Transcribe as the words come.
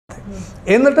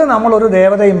എന്നിട്ട് നമ്മളൊരു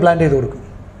ദേവത ഇംപ്ലാന്റ് ചെയ്ത് കൊടുക്കും.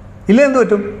 ഇല്ല എന്ത്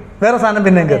പറ്റും? വേറെ സാധനം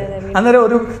പിന്നെയും കയറും. അന്നേരം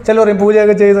ഒരു ചില പറയും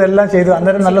പൂജയൊക്കെ ചെയ്തു എല്ലാം ചെയ്തു,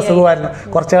 അന്നേരം നല്ല സുഖമായിരുന്നു.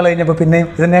 കുറച്ചാൾ കഴിഞ്ഞപ്പോൾ പിന്നെയും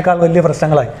ഇതിനേക്കാൾ വലിയ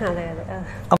പ്രശ്നങ്ങളായി.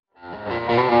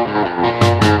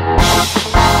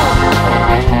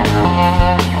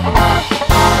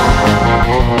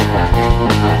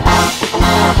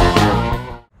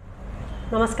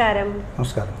 നമസ്കാരം.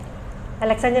 നമസ്കാരം.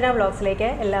 അലക്സാഞ്ചന വ്ലോഗ്സിലേക്ക്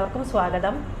എല്ലാവർക്കും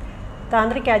സ്വാഗതം.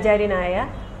 താന്ത്രിക് ആചാര്യനായ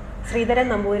ശ്രീധരൻ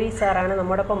നമ്പൂതിരി സാറാണ്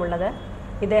നമ്മോടൊപ്പം ഉള്ളത്.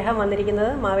 ഇദ്ദേഹം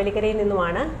വന്നിരിക്കുന്നത് മാവേലിക്കരയിൽ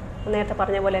നിന്നുമാണ്. നേരത്തെ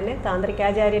പറഞ്ഞ പോലെ തന്നെ താന്ത്രിക്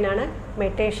ആചാര്യനാണ്,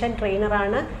 മെഡിറ്റേഷൻ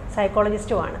ട്രെയിനറാണ്,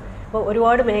 സൈക്കോളജിസ്റ്റുമാണ്. അപ്പോൾ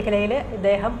ഒരുപാട് മേഖലയിൽ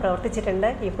ഇദ്ദേഹം പ്രവർത്തിച്ചിട്ടുണ്ട്,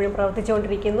 ഇപ്പോഴും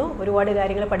പ്രവർത്തിച്ചുകൊണ്ടിരിക്കുന്നു, ഒരുപാട്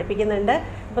കാര്യങ്ങൾ പഠിപ്പിക്കുന്നുണ്ട്.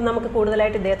 അപ്പം നമുക്ക്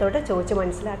കൂടുതലായിട്ട് ഇദ്ദേഹത്തോട് ചോദിച്ച്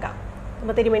മനസ്സിലാക്കാം.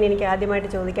 അപ്പോൾ തിരുമേനി, എനിക്ക്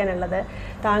ആദ്യമായിട്ട് ചോദിക്കാനുള്ളത്,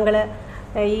 താങ്കൾ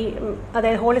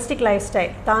അതായത് holistic life style,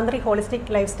 Tantrik holistic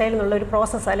life style എന്നുള്ള ഒരു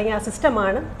പ്രോസസ്സ് അല്ലെങ്കിൽ ആ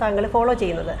സിസ്റ്റമാണ് താങ്കൾ ഫോളോ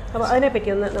ചെയ്യുന്നത്. അപ്പോൾ അതിനെപ്പറ്റി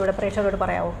ഒന്ന് നമ്മുടെ പ്രേക്ഷകരോട്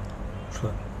പറയാമോ?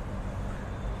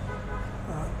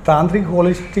 താന്ത്രിക്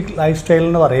ഹോളിസ്റ്റിക് ലൈഫ് സ്റ്റൈൽ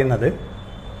എന്ന് പറയുന്നത്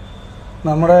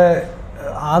നമ്മുടെ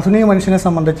ആധുനിക മനുഷ്യനെ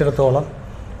സംബന്ധിച്ചിടത്തോളം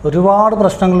ഒരുപാട്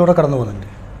പ്രശ്നങ്ങളിലൂടെ കടന്നു പോകുന്നുണ്ട്.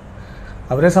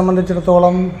 അവരെ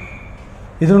സംബന്ധിച്ചിടത്തോളം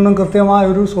ഇതിനൊന്നും കൃത്യമായ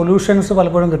ഒരു സൊല്യൂഷൻസ്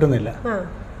പലപ്പോഴും കിട്ടുന്നില്ല.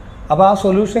 അപ്പോൾ ആ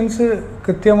സൊല്യൂഷൻസ്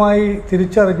കൃത്യമായി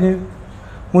തിരിച്ചറിഞ്ഞ്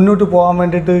മുന്നോട്ട് പോകാൻ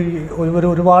വേണ്ടിയിട്ട്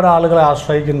ഒരുപാട് ആളുകളെ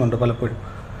ആശ്രയിക്കുന്നുണ്ട്.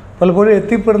 പലപ്പോഴും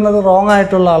എത്തിപ്പെടുന്നത് റോങ്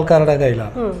ആയിട്ടുള്ള ആൾക്കാരുടെ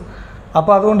കയ്യിലാണ്.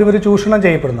 അപ്പോൾ അതുകൊണ്ട് ഇവർ ചൂഷണം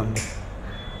ചെയ്യപ്പെടുന്നുണ്ട്.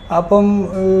 അപ്പം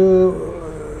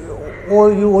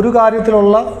ഒരു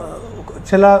കാര്യത്തിലുള്ള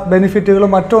ചില ബെനിഫിറ്റുകൾ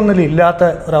മറ്റൊന്നിലും ഇല്ലാത്ത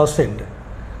ഒരവസ്ഥയുണ്ട്.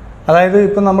 അതായത്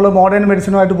ഇപ്പം നമ്മൾ മോഡേൺ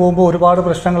മെഡിസിനുമായിട്ട് പോകുമ്പോൾ ഒരുപാട്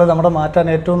പ്രശ്നങ്ങൾ നമ്മുടെ മാറ്റാൻ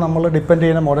ഏറ്റവും നമ്മൾ ഡിപ്പെൻഡ്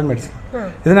ചെയ്യുന്ന മോഡേൺ മെഡിസിൻ.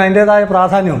 ഇതിന് അതിൻ്റേതായ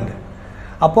പ്രാധാന്യമുണ്ട്.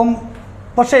 അപ്പം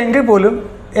പക്ഷേ എങ്കിൽ പോലും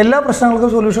എല്ലാ പ്രശ്നങ്ങൾക്കും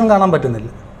സൊല്യൂഷൻ കാണാൻ പറ്റുന്നില്ല.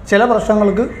 ചില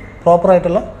പ്രശ്നങ്ങൾക്ക്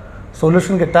പ്രോപ്പറായിട്ടുള്ള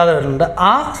സൊല്യൂഷൻ കിട്ടാതെ വരുന്നുണ്ട്.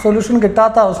 ആ സൊല്യൂഷൻ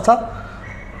കിട്ടാത്ത അവസ്ഥ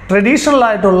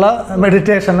ട്രഡീഷണലായിട്ടുള്ള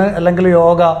മെഡിറ്റേഷന് അല്ലെങ്കിൽ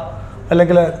യോഗ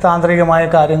അല്ലെങ്കിൽ താന്ത്രികമായ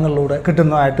കാര്യങ്ങളിലൂടെ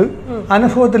കിട്ടുന്നതായിട്ട്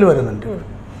അനുഭവത്തിൽ വരുന്നുണ്ട്.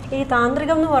 ഈ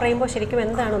താന്ത്രികം എന്ന് പറയുമ്പോൾ ശരിക്കും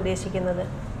എന്താണ് ഉദ്ദേശിക്കുന്നത്?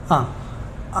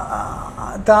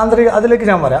 താന്ത്രിക, അതിലേക്ക്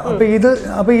ഞാൻ വരാം.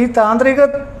 അപ്പോൾ ഈ താന്ത്രിക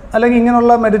അല്ലെങ്കിൽ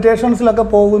ഇങ്ങനെയുള്ള മെഡിറ്റേഷൻസിലൊക്കെ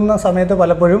പോകുന്ന സമയത്ത്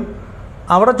പലപ്പോഴും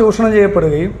അവിടെ ചൂഷണം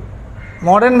ചെയ്യപ്പെടുകയും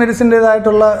മോഡേൺ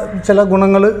മെഡിസിൻ്റേതായിട്ടുള്ള ചില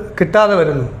ഗുണങ്ങൾ കിട്ടാതെ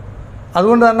വരുന്നു.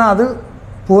 അതുകൊണ്ട് തന്നെ അത്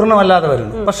പൂർണ്ണമല്ലാതെ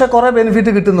വരുന്നു. പക്ഷേ കുറേ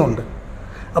ബെനിഫിറ്റ് കിട്ടുന്നുണ്ട്.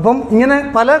 അപ്പം ഇങ്ങനെ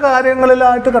പല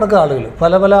കാര്യങ്ങളിലായിട്ട് കിടക്കുക ആളുകൾ,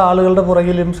 പല ആളുകളുടെ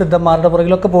പുറകിലും സിദ്ധന്മാരുടെ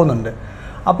പുറകിലൊക്കെ പോകുന്നുണ്ട്.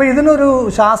 അപ്പോൾ ഇതിനൊരു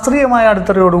ശാസ്ത്രീയമായ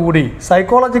അടുത്തറിയോടുകൂടി,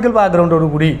 സൈക്കോളജിക്കൽ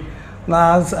ബാക്ക്ഗ്രൗണ്ടോടുകൂടി,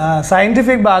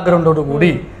 സയൻറ്റിഫിക്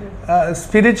ബാക്ക്ഗ്രൗണ്ടോടുകൂടി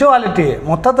സ്പിരിച്വാലിറ്റിയെ,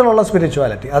 മൊത്തത്തിലുള്ള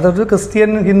സ്പിരിച്വാലിറ്റി, അതൊരു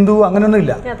ക്രിസ്ത്യൻ, ഹിന്ദു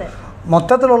അങ്ങനെയൊന്നുമില്ല,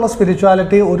 മൊത്തത്തിലുള്ള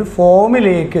സ്പിരിച്വാലിറ്റി ഒരു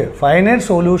ഫോമിലേക്ക്, ഫൈനൈറ്റ്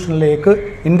സൊല്യൂഷനിലേക്ക്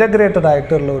ഇൻ്റഗ്രേറ്റഡ്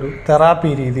ആയിട്ടുള്ള ഒരു തെറാപ്പി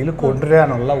രീതിയിൽ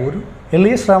കൊണ്ടുവരാനുള്ള ഒരു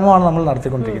വലിയ ശ്രമമാണ് നമ്മൾ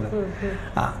നടത്തിക്കൊണ്ടിരിക്കുന്നത്.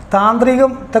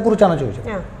 താന്ത്രികത്തെക്കുറിച്ചാണ് ചോദിച്ചത്.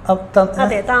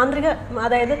 അതെ, താന്ത്രിക,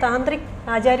 അതായത് താന്ത്രിക്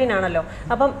ആചാര്യനാണല്ലോ.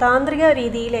 അപ്പം താന്ത്രിക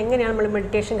രീതിയിൽ എങ്ങനെയാണ് നമ്മൾ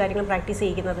മെഡിറ്റേഷൻ കാര്യങ്ങൾ പ്രാക്ടീസ്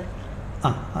ചെയ്യുന്നത്?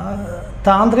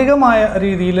 താന്ത്രികമായ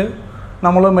രീതിയിൽ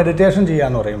നമ്മൾ മെഡിറ്റേഷൻ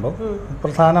ചെയ്യാന്ന് പറയുമ്പോൾ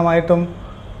പ്രധാനമായിട്ടും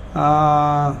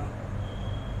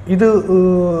ഇത്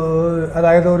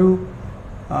അതായത്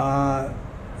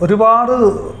ഒരുപാട്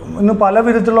ഇന്ന് പല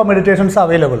വിധത്തിലുള്ള മെഡിറ്റേഷൻസ്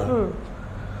അവൈലബിളാണ്.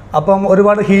 അപ്പം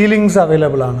ഒരുപാട് ഹീലിങ്സ്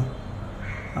അവൈലബിളാണ്.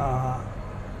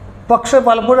 പക്ഷെ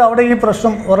പലപ്പോഴും അവിടെ ഈ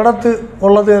പ്രശ്നം ഒരിടത്ത്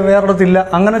ഉള്ളത് വേറൊരിടത്തില്ല,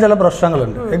 അങ്ങനെ ചില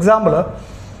പ്രശ്നങ്ങളുണ്ട്.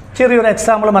 ചെറിയൊരു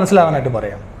എക്സാമ്പിൾ മനസ്സിലാകാനായിട്ട്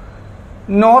പറയാം.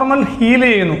 നോർമൽ ഹീൽ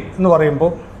ചെയ്യുന്നു എന്ന്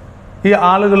പറയുമ്പോൾ ഈ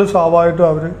ആളുകൾ സ്വാഭാവികമായിട്ടും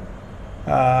അവർ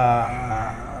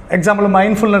എക്സാമ്പിൾ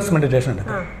മൈൻഡ്ഫുൾനെസ് മെഡിറ്റേഷൻ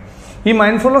എടുക്കുക. ഈ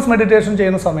മൈൻഡ്ഫുൾനെസ് മെഡിറ്റേഷൻ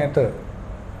ചെയ്യുന്ന സമയത്ത്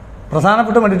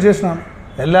പ്രധാനപ്പെട്ട മെഡിറ്റേഷനാണ്,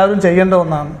 എല്ലാവരും ചെയ്യേണ്ട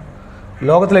ഒന്നാണ്,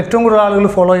 ലോകത്തിൽ ഏറ്റവും കൂടുതൽ ആളുകൾ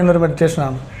ഫോളോ ചെയ്യുന്നൊരു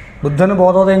മെഡിറ്റേഷനാണ്, ബുദ്ധന്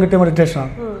ബോധോദയം കിട്ടിയ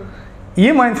മെഡിറ്റേഷനാണ്. ഈ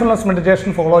മൈൻഡ്ഫുൾനെസ് മെഡിറ്റേഷൻ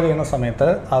ഫോളോ ചെയ്യുന്ന സമയത്ത്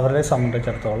അവരെ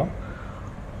സംബന്ധിച്ചിടത്തോളം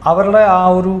അവരുടെ ആ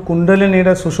ഒരു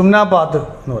കുണ്ടലിനിയുടെ സുഷുമ്നാപാത്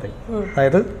എന്ന് പറയും,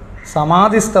 അതായത്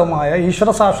സമാധിസ്ഥമായ ഈശ്വര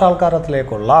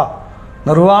സാക്ഷാത്കാരത്തിലേക്കുള്ള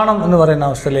നിർവ്വാണം എന്ന് പറയുന്ന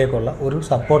അവസ്ഥയിലേക്കുള്ള ഒരു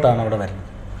സപ്പോർട്ടാണ് അവിടെ വരുന്നത്.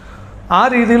 ആ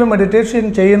രീതിയിൽ മെഡിറ്റേഷൻ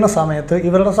ചെയ്യുന്ന സമയത്ത്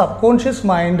ഇവരുടെ സബ് കോൺഷ്യസ്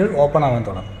മൈൻഡ് ഓപ്പൺ ആവാൻ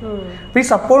തുടങ്ങും. അപ്പോൾ ഈ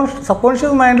സബ്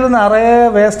കോൺഷ്യസ് മൈൻഡിൽ നിറയെ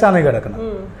വേസ്റ്റാണ് ഈ കിടക്കുന്നത്.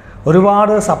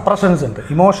 ഒരുപാട് സപ്രഷൻസ് ഉണ്ട്,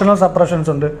 ഇമോഷണൽ സപ്രഷൻസ്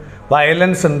ഉണ്ട്,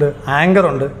 വയലൻസ് ഉണ്ട്, ആങ്കർ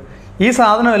ഉണ്ട്. ഈ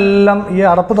സാധനം എല്ലാം ഈ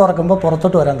അടപ്പ് തുറക്കുമ്പോൾ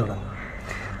പുറത്തോട്ട് വരാൻ തുടങ്ങും.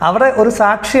 അവിടെ ഒരു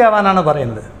സാക്ഷിയാവാനാണ്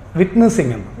പറയുന്നത്,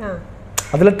 വിറ്റ്നസിങ് എന്ന്.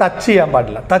 അതിൽ ടച്ച് ചെയ്യാൻ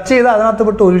പാടില്ല. ടച്ച് ചെയ്താൽ അതിനകത്ത്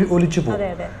വിട്ട് ഒലിച്ചു പോകും,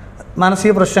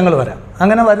 മാനസിക പ്രശ്നങ്ങൾ വരാം.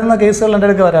 അങ്ങനെ വരുന്ന കേസുകൾ എൻ്റെ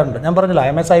അടുക്ക് വരാറുണ്ട്. ഞാൻ പറഞ്ഞില്ല, ഐ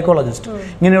എം എ സൈക്കോളജിസ്റ്റ്.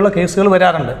 ഇങ്ങനെയുള്ള കേസുകൾ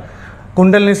വരാറുണ്ട്.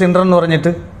 കുണ്ടലിനി സിൻഡ്രം എന്ന്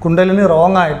പറഞ്ഞിട്ട് കുണ്ടലിനി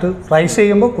റോങ് ആയിട്ട് റൈസ്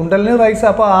ചെയ്യുമ്പോൾ കുണ്ടലിനി റൈസ്,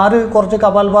 അപ്പോൾ ആര് കുറച്ച്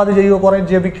കപാൽഭാതി ചെയ്യുകയോ കുറേ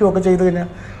ജപിക്കുകയോ ഒക്കെ ചെയ്ത് കഴിഞ്ഞാൽ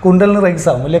കുണ്ടലിനി റൈസ്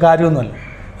ആവും, വലിയ കാര്യമൊന്നുമല്ല.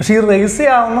 പക്ഷേ ഈ റൈസ്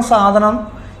ആവുന്ന സാധനം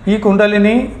ഈ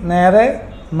കുണ്ടലിനി നേരെ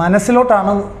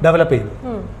മനസ്സിലോട്ടാണ് ഡെവലപ്പ് ചെയ്യുന്നത്.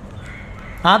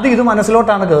 ആദ്യം ഇത്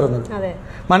മനസ്സിലോട്ടാണ് കയറുന്നത്.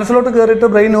 മനസ്സിലോട്ട് കയറിയിട്ട്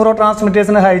ബ്രെയിൻ ന്യൂറോ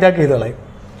ട്രാൻസ്മിറ്റേഴ്സിനെ ഹൈജാക്ക് ചെയ്ത് കളയും.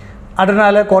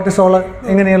 അഡ്രിനാല്, കോർട്ടിസോള്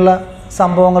ഇങ്ങനെയുള്ള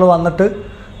സംഭവങ്ങൾ വന്നിട്ട്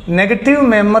നെഗറ്റീവ്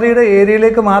മെമ്മറിയുടെ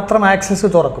ഏരിയയിലേക്ക് മാത്രം ആക്സസ്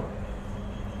തുറക്കും.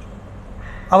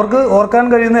 അവർക്ക് ഓർക്കാൻ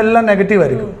കഴിയുന്ന എല്ലാം നെഗറ്റീവ്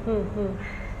ആയിരിക്കും.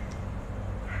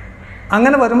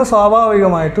 അങ്ങനെ വരുമ്പോൾ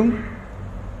സ്വാഭാവികമായിട്ടും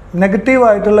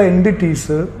നെഗറ്റീവായിട്ടുള്ള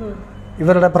എൻറ്റിറ്റീസ്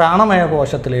ഇവരുടെ പ്രാണമയ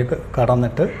കോശത്തിലേക്ക്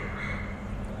കടന്നിട്ട്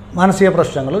മാനസിക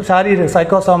പ്രശ്നങ്ങൾ, ശാരീരിക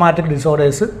സൈക്കോസോമാറ്റിക്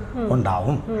ഡിസോർഡേഴ്സ്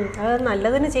ഉണ്ടാവും.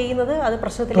 നല്ലതിന് ചെയ്യുന്നത് അത്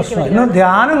പ്രശ്നം. ഇന്ന്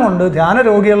ധ്യാനം കൊണ്ട് ധ്യാന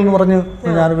രോഗികൾ എന്ന് പറഞ്ഞ്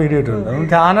ഞാൻ വീഡിയോ ഇട്ടിട്ടുണ്ട്.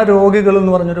 ധ്യാന രോഗികൾ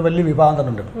എന്ന് പറഞ്ഞൊരു വലിയ വിഭാഗം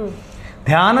തന്നെ ഉണ്ട്.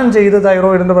 ധ്യാനം ചെയ്ത്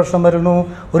തൈറോയിഡിൻ്റെ പ്രശ്നം വരുന്നു,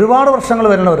 ഒരുപാട് പ്രശ്നങ്ങൾ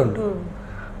വരുന്നവരുണ്ട്.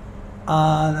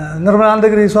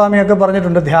 നിർമ്മലാനന്ദഗിരി സ്വാമിയൊക്കെ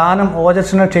പറഞ്ഞിട്ടുണ്ട് ധ്യാനം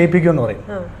ഓജസ്സിനെ ക്ഷയിപ്പിക്കുമെന്ന് പറയും.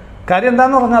 കാര്യം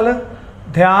എന്താണെന്ന് പറഞ്ഞാൽ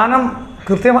ധ്യാനം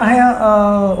കൃത്യമായ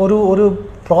ഒരു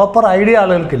പ്രോപ്പർ ഐഡിയ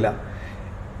ആളുകൾക്കില്ല.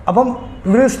 അപ്പം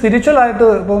ഇവർ സ്പിരിച്വലായിട്ട്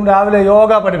ഇപ്പം രാവിലെ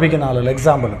യോഗ പഠിപ്പിക്കുന്ന ആളുകൾ,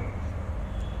 എക്സാമ്പിൾ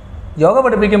യോഗ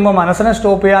പഠിപ്പിക്കുമ്പോൾ മനസ്സിനെ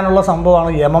സ്റ്റോപ്പ് ചെയ്യാനുള്ള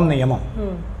സംഭവമാണ് യമം, നിയമം.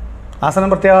 ആസനം,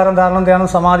 പ്രത്യാഹാരം, ധാരണം, ധ്യാനം,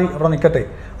 സമാധി അവിടെ നിൽക്കട്ടെ.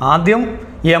 ആദ്യം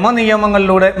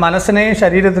യമനിയമങ്ങളിലൂടെ മനസ്സിനെയും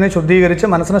ശരീരത്തിനെയും ശുദ്ധീകരിച്ച്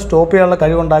മനസ്സിനെ സ്റ്റോപ്പ് ചെയ്യാനുള്ള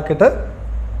കഴിവുണ്ടാക്കിയിട്ട്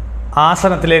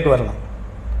ആസനത്തിലേക്ക് വരണം.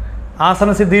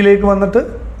 ആസനസിദ്ധിയിലേക്ക് വന്നിട്ട്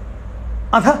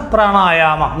അധ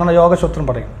പ്രാണായാമം എന്നാണ് യോഗസൂത്രം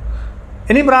പറയും.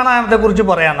 ഇനി പ്രാണായാമത്തെക്കുറിച്ച്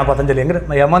പറയാനാണ് പതഞ്ജലി. എങ്കിൽ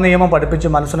യമനിയമം പഠിപ്പിച്ച്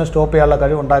മനസ്സിനെ സ്റ്റോപ്പ് ചെയ്യാനുള്ള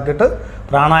കഴിവ് ഉണ്ടാക്കിയിട്ട്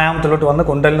പ്രാണായാമത്തിലോട്ട് വന്ന്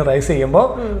കുണ്ടലിന് റൈസ് ചെയ്യുമ്പോൾ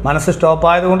മനസ്സ്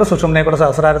സ്റ്റോപ്പായതുകൊണ്ട് സുഷുമ്നയെ കൂടെ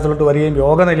സഹസ്രാരത്തിലോട്ട് വരികയും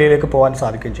യോഗ നിലയിലേക്ക് പോകാൻ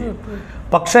സാധിക്കുകയും ചെയ്യും.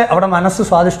 പക്ഷേ അവിടെ മനസ്സ്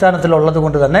സ്വാധിഷ്ഠാനത്തിലുള്ളത്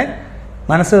കൊണ്ട് തന്നെ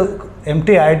മനസ്സ്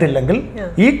എംപ്റ്റി ആയിട്ടില്ലെങ്കിൽ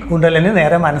ഈ കുണ്ടലിന്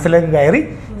നേരെ മനസ്സിലേക്ക് കയറി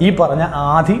ഈ പറഞ്ഞ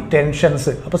ആദി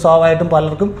ടെൻഷൻസ്. അപ്പോൾ സ്വാഭാവികമായിട്ടും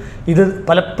പലർക്കും ഇത്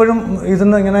പലപ്പോഴും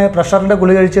ഇതിന്ന് ഇങ്ങനെ പ്രഷറിൻ്റെ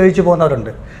ഗുളി കഴിച്ച്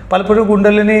പോകുന്നവരുണ്ട്. പലപ്പോഴും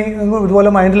കുണ്ടലിന്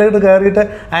ഇതുപോലെ മൈൻഡിലേക്ക് കയറിയിട്ട്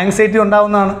ആങ്സൈറ്റി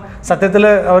ഉണ്ടാവുന്നതാണ്. സത്യത്തിൽ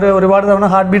അവർ ഒരുപാട് തവണ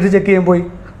ഹാർട്ട് ബീറ്റ് ചെക്ക് ചെയ്യാൻ പോയി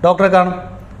ഡോക്ടറെ കാണും,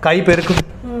 കൈ പെരുക്കും,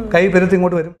 കൈ പെരുത്ത്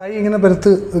ഇങ്ങോട്ട് വരും, കൈ ഇങ്ങനെ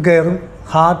പെരുത്ത് കയറും,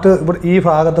 ഹാർട്ട് ഇവിടെ ഈ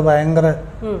ഭാഗത്ത് ഭയങ്കര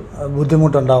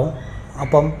ബുദ്ധിമുട്ടുണ്ടാവും.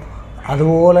 അപ്പം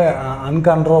അതുപോലെ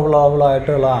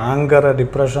അൺകൺട്രോളബിളായിട്ടുള്ള ആങ്കർ,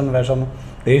 ഡിപ്രഷൻ, വിഷമം,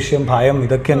 ദേഷ്യം, ഭയം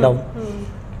ഇതൊക്കെ ഉണ്ടാവും.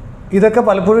 ഇതൊക്കെ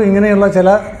പലപ്പോഴും ഇങ്ങനെയുള്ള ചില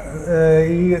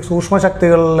ഈ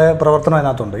സൂക്ഷ്മശക്തികളിലെ പ്രവർത്തനം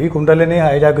അതിനകത്തുണ്ട്. ഈ കുണ്ടലിനെ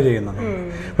ഹൈജാക്ക് ചെയ്യുന്നുണ്ട്.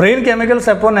 ബ്രെയിൻ കെമിക്കൽസ്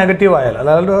എപ്പോൾ നെഗറ്റീവ് ആയാൽ,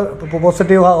 അതായത്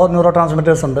പോസിറ്റീവ് ന്യൂറോ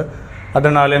ട്രാൻസ്മിറ്റേഴ്സ് ഉണ്ട്,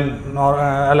 adrenaline,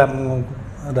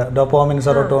 dopamine,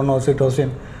 serotonin,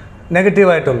 oxytocin,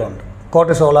 നെഗറ്റീവായിട്ടുള്ളതുണ്ട്,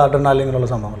 cortisol, adrenaline ഇങ്ങനെയുള്ള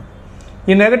സംഭവങ്ങൾ.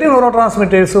 ഈ നെഗറ്റീവ് ന്യൂറോ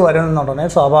ട്രാൻസ്മിറ്റേഴ്സ് വരുന്നുണ്ടെങ്കിൽ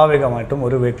സ്വാഭാവികമായിട്ടും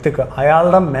ഒരു വ്യക്തിക്ക്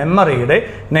അയാളുടെ മെമ്മറിയുടെ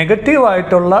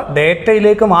നെഗറ്റീവായിട്ടുള്ള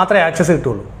ഡേറ്റയിലേക്ക് മാത്രമേ ആക്സസ്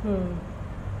കിട്ടുള്ളൂ.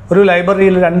 ഒരു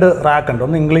ലൈബ്രറിയിൽ 2 റാക്ക് ഉണ്ട്,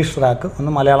 ഒന്ന് ഇംഗ്ലീഷ് റാക്ക്,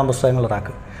 ഒന്ന് മലയാളം പുസ്തകങ്ങളുടെ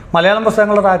റാക്ക്. മലയാളം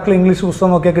പുസ്തകങ്ങളുടെ റാക്കിൽ ഇംഗ്ലീഷ്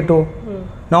പുസ്തകം നോക്കിയാൽ കിട്ടുമോ?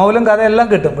 നോവലും കഥയെല്ലാം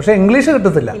കിട്ടും, പക്ഷേ ഇംഗ്ലീഷ്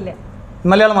കിട്ടത്തില്ല,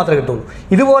 മലയാളം മാത്രമേ കിട്ടുള്ളൂ.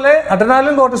 ഇതുപോലെ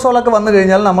അഡ്രിനാലിൻ, കോർട്ടിസോളൊക്കെ വന്നു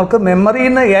കഴിഞ്ഞാൽ നമുക്ക്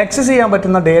മെമ്മറിയിൽ നിന്ന് ആക്സസ് ചെയ്യാൻ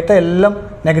പറ്റുന്ന ഡേറ്റ എല്ലാം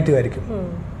നെഗറ്റീവ് ആയിരിക്കും.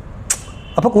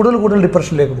 അപ്പോൾ കൂടുതൽ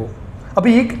ഡിപ്രഷനിലേക്ക് പോകും. അപ്പോൾ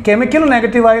ഈ കെമിക്കൽ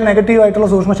നെഗറ്റീവായിട്ടുള്ള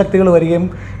സൂക്ഷ്മശക്തികൾ വരികയും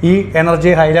ഈ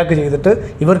എനർജിയെ ഹൈജാക്ക് ചെയ്തിട്ട്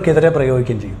ഇവർക്കെതിരെ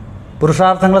പ്രയോഗിക്കുകയും ചെയ്യും.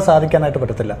 പുരുഷാർത്ഥങ്ങൾ സാധിക്കാനായിട്ട്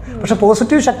പറ്റത്തില്ല. പക്ഷേ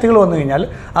പോസിറ്റീവ് ശക്തികൾ വന്നു കഴിഞ്ഞാൽ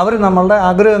അവർ നമ്മളുടെ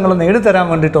ആഗ്രഹങ്ങൾ നേടിത്തരാൻ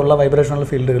വേണ്ടിയിട്ടുള്ള വൈബ്രേഷണൽ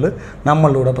ഫീൽഡുകൾ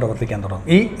നമ്മളിലൂടെ പ്രവർത്തിക്കാൻ തുടങ്ങും.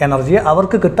 ഈ എനർജിയെ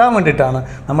അവർക്ക് കിട്ടാൻ വേണ്ടിയിട്ടാണ്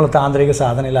നമ്മൾ താന്ത്രിക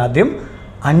സാധനയിൽ ആദ്യം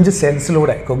 5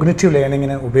 സെൻസിലൂടെ കൊഗ്നിറ്റീവ്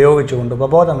ലേണിങ്ങിനെ ഉപയോഗിച്ചുകൊണ്ട്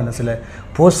ഉപബോധ മനസ്സിലെ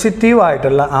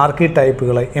പോസിറ്റീവായിട്ടുള്ള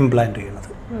ആർക്കിടൈപ്പുകളെ ഇംപ്ലാന്റ് ചെയ്യുന്നത്.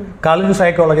 കോളേജ്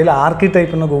സൈക്കോളജിയിൽ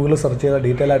ആർക്കിടൈപ്പ് എന്ന് ഗൂഗിളിൽ സെർച്ച് ചെയ്താൽ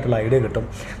ഡീറ്റെയിൽ ആയിട്ടുള്ള ഐഡിയ കിട്ടും.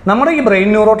 നമ്മുടെ ഈ ബ്രെയിൻ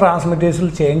ന്യൂറോ ട്രാൻസ്മിറ്റേഴ്സിൽ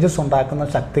ചേഞ്ചസ് ഉണ്ടാക്കുന്ന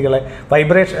ശക്തികളെ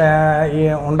ഈ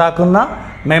ഉണ്ടാക്കുന്ന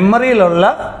മെമ്മറിയിലുള്ള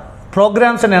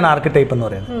പ്രോഗ്രാംസിനെയാണ് ആർക്കിടൈപ്പ് എന്ന്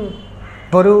പറയുന്നത്.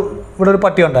 ഇപ്പോൾ ഇവിടെ ഒരു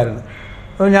പട്ടി ഉണ്ടായിരുന്നു.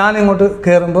 അപ്പോൾ ഞാൻ ഇങ്ങോട്ട്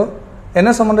കയറുമ്പോൾ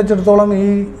എന്നെ സംബന്ധിച്ചിടത്തോളം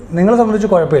നിങ്ങളെ സംബന്ധിച്ച്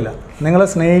കുഴപ്പമില്ല, നിങ്ങളെ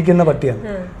സ്നേഹിക്കുന്ന പട്ടിയാണ്.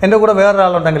 എൻ്റെ കൂടെ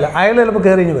വേറൊരാളുണ്ടെങ്കിൽ അയാൾ ചിലപ്പോൾ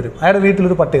കയറിഞ്ഞ് വരും, അയാളുടെ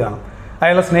വീട്ടിലൊരു പട്ടി കാണും,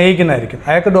 അയാളെ സ്നേഹിക്കുന്നതായിരിക്കും,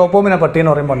 അയാൾക്ക് ഡോപ്പോമിന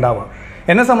പട്ടിയെന്ന് പറയുമ്പോൾ ഉണ്ടാവുക.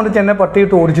 എന്നെ സംബന്ധിച്ച് എന്നെ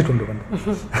പട്ടിയിട്ട് ഓടിച്ചിട്ടുണ്ട് പണ്ട്.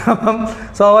 അപ്പം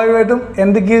സ്വാഭാവികമായിട്ടും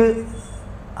എനിക്ക്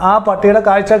ആ പട്ടിയുടെ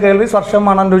കാഴ്ച, കേൾവി, സ്പർശം,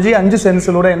 മണം, രുചി 5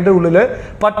 സെൻസിലൂടെ എൻ്റെ ഉള്ളിൽ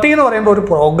പട്ടി എന്ന് പറയുമ്പോൾ ഒരു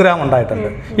പ്രോഗ്രാം ഉണ്ടായിട്ടുണ്ട്.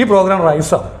 ഈ പ്രോഗ്രാം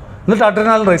റൈസാവും. എന്നിട്ട്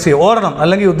അഡ്രിനാലിൻ റൈസ് ചെയ്യും, ഓടണം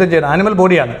അല്ലെങ്കിൽ യുദ്ധം ചെയ്യണം. ആനിമൽ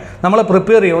ബോഡിയാണ്, നമ്മളെ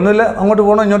പ്രിപ്പയർ ചെയ്യും, ഒന്നുമില്ല അങ്ങോട്ട്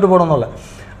പോകണോ ഇങ്ങോട്ട് പോകണം എന്നുള്ള.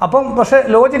 അപ്പം പക്ഷേ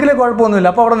ലോജിക്കലി കുഴപ്പമൊന്നുമില്ല,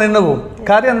 അപ്പോൾ അവിടെ നിന്ന് പോകും.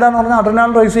 കാര്യം എന്താണെന്ന് പറഞ്ഞാൽ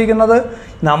അഡ്രിനാലിൻ റൈസ് ചെയ്യുന്നത്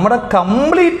നമ്മുടെ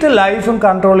കംപ്ലീറ്റ് ലൈഫും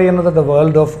കൺട്രോൾ ചെയ്യുന്നത് ദ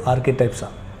വേൾഡ് ഓഫ്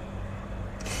ആർക്കിടൈപ്സാണ്.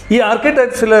 ഈ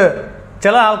ആർക്കിടൈപ്സിൽ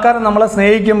ചില ആൾക്കാർ നമ്മളെ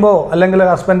സ്നേഹിക്കുമ്പോൾ, അല്ലെങ്കിൽ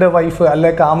ഹസ്ബൻഡ്, വൈഫ്,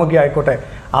 അല്ലെങ്കിൽ കാമുകി ആയിക്കോട്ടെ,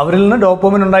 അവരിൽ നിന്ന്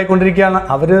ഡോപ്പോമിൻ ഉണ്ടായിക്കൊണ്ടിരിക്കുകയാണ്.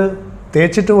 അവർ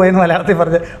തേച്ചിട്ട് പോയെന്ന് മലയാളത്തിൽ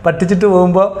പറഞ്ഞ് പറ്റിച്ചിട്ട്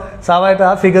പോകുമ്പോൾ സ്വാഭാവികമായിട്ട്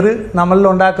ആ ഫിഗർ നമ്മളിൽ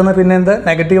ഉണ്ടാക്കുന്ന പിന്നെ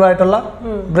നെഗറ്റീവായിട്ടുള്ള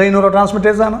ബ്രെയിൻ ന്യൂറോ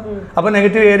ട്രാൻസ്മിറ്റേഴ്സാണ്. അപ്പോൾ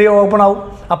നെഗറ്റീവ് ഏരിയ ഓപ്പൺ ആവും.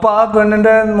 അപ്പോൾ ആ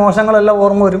പെണ്ണിൻ്റെ മോശങ്ങളെല്ലാം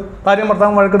ഓർമ്മ വരും. ഭാര്യയും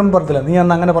ഭർത്താവും വഴക്കിടും പറത്തില്ല, നീ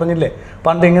അന്ന് അങ്ങനെ പറഞ്ഞില്ലേ,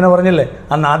 പണ്ട് ഇങ്ങനെ പറഞ്ഞില്ലേ,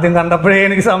 അന്ന് ആദ്യം കണ്ടപ്പോഴേ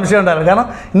എനിക്ക് സംശയം ഉണ്ടായിരുന്നു. കാരണം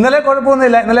ഇന്നലെ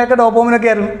കുഴപ്പമൊന്നുമില്ല, ഇന്നലെയൊക്കെ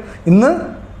ഡോപ്പോമിനൊക്കെ ആയിരുന്നു, ഇന്ന്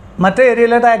മറ്റേ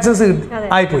ഏരിയയിലായിട്ട് ആക്സസ്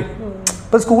ആയിപ്പോയി.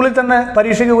 ഇപ്പോൾ സ്കൂളിൽ തന്നെ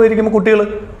പരീക്ഷയ്ക്ക് പോയിരിക്കുമ്പോൾ കുട്ടികൾ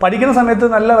പഠിക്കുന്ന സമയത്ത്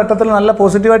നല്ല വെട്ടത്തിൽ നല്ല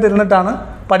പോസിറ്റീവായിട്ട് ഇരുന്നിട്ടാണ്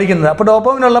പഠിക്കുന്നത്. അപ്പോൾ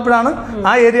ഡോപ്പമിൻ ഉള്ളപ്പോഴാണ്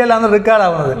ആ ഏരിയയിലാണ് റെക്കോർഡ്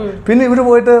ആവുന്നത്. പിന്നെ ഇവർ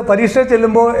പോയിട്ട് പരീക്ഷ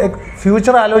ചെല്ലുമ്പോൾ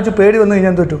ഫ്യൂച്ചർ ആലോചിച്ച് പേടി വന്നു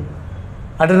കഴിഞ്ഞാൽ എന്ത് പറ്റും?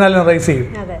 അഡ്രിനാലിൻ റൈസ് ചെയ്യും.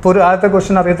 ഇപ്പോൾ ഒരു ആദ്യത്തെ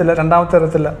ക്വസ്റ്റ്യൻ അറിയത്തില്ല, രണ്ടാമത്തെ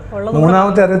അറിയത്തില്ല,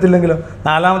 മൂന്നാമത്തെ അറിയത്തില്ലെങ്കിലോ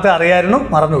നാലാമത്തെ അറിയായിരുന്നു,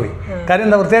 മറന്നുപോയി. കാര്യം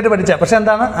എന്താ? വൃത്തിയായിട്ട് പഠിച്ച, പക്ഷെ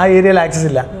എന്താണ്, ആ ഏരിയയിൽ ആക്സസ്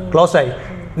ഇല്ല, ക്ലോസ് ആയി.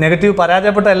 നെഗറ്റീവ്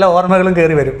പരാജയപ്പെട്ട എല്ലാ ഓർമ്മകളും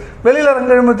കയറി വരും. വെളിയിൽ ഇറങ്ങി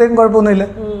കഴിയുമ്പോഴത്തേക്കും കുഴപ്പമൊന്നുമില്ല,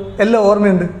 എല്ലാം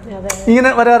ഓർമ്മയുണ്ട്. ഇങ്ങനെ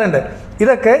വരാറുണ്ട്.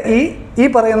 ഇതൊക്കെ ഈ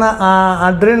പറയുന്ന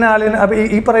അഡ്രിനാലിൻ,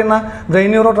 ഈ പറയുന്ന ബ്രെയിൻ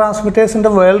ന്യൂറോ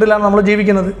ട്രാൻസ്മിറ്റേഴ്സിൻ്റെ വേൾഡിലാണ് നമ്മൾ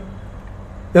ജീവിക്കുന്നത്,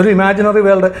 ഒരു ഇമാജിനറി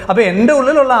വേൾഡ്. അപ്പോൾ എൻ്റെ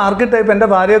ഉള്ളിലുള്ള ആർക്കിടൈപ്പ്, എൻ്റെ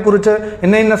ഭാര്യയെക്കുറിച്ച്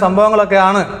ഇന്ന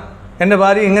സംഭവങ്ങളൊക്കെയാണ്, എൻ്റെ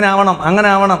ഭാര്യ ഇങ്ങനെ ആവണം, അങ്ങനെ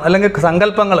ആവണം, അല്ലെങ്കിൽ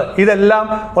സങ്കല്പങ്ങൾ, ഇതെല്ലാം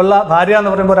ഉള്ള ഭാര്യ എന്ന്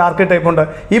പറയുമ്പോൾ ഒരു ആർക്കിടൈപ്പ് ഉണ്ട്.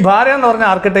 ഈ ഭാര്യ എന്ന് പറഞ്ഞ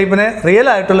ആർക്കിടൈപ്പിനെ റിയൽ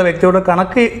ആയിട്ടുള്ള വ്യക്തിയോട്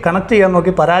കണക്ട് ചെയ്യാൻ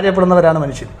നോക്കി പരാജയപ്പെടുന്നവരാണ്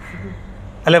മനുഷ്യൻ,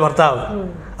 അല്ലെ ഭർത്താവ്.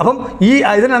 അപ്പം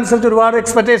ഇതിനനുസരിച്ച് ഒരുപാട്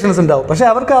എക്സ്പെക്റ്റേഷൻസ് ഉണ്ടാവും. പക്ഷേ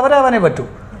അവർക്ക് അവരാവാനേ പറ്റൂ.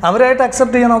 അവരായിട്ട്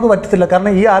അക്സെപ്റ്റ് ചെയ്യാൻ നമുക്ക് പറ്റത്തില്ല.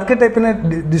 കാരണം ഈ ആർക്കിടൈപ്പിനെ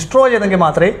ഡിസ്ട്രോയ് ചെയ്തെങ്കിൽ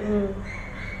മാത്രമേ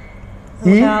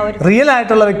ഈ റിയൽ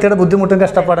ആയിട്ടുള്ള വ്യക്തിയുടെ ബുദ്ധിമുട്ടും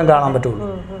കഷ്ടപ്പാടും കാണാൻ പറ്റുള്ളൂ.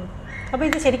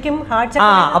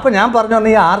 അപ്പോൾ ഞാൻ പറഞ്ഞു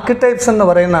ഈ ആർക്കിടൈപ്സ് എന്ന്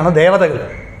പറയുന്നതാണ് ദേവതകൾ,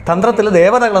 തന്ത്രത്തിൽ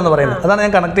ദേവതകൾ എന്ന് പറയുന്നത്. അതാണ്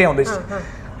ഞാൻ കണക്ട് ചെയ്യാൻ ഉദ്ദേശിച്ചത്.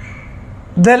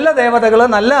 ഇതെല്ലാം ദേവതകൾ.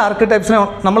 നല്ല ആർക്കിടൈപ്സിനെ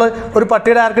നമ്മൾ ഒരു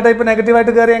പട്ടിയുടെ ആർക്കിടൈപ്പ്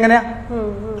നെഗറ്റീവായിട്ട് കയറി എങ്ങനെയാ?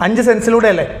 5 സെൻസിലൂടെ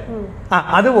അല്ലേ?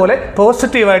 അതുപോലെ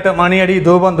പോസിറ്റീവായിട്ട് മണിയടി,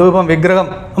 ധൂപം, വിഗ്രഹം,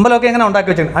 അമ്പലമൊക്കെ എങ്ങനെ ഉണ്ടാക്കി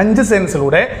വെച്ചിട്ടുണ്ട്? 5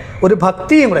 സെൻസിലൂടെ ഒരു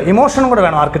ഭക്തിയും കൂടെ, ഇമോഷനും കൂടെ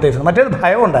വേണം ആർക്കിടൈപ്സിന്. മറ്റേത്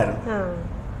ഭയം ഉണ്ടായിരുന്നു.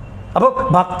 അപ്പോൾ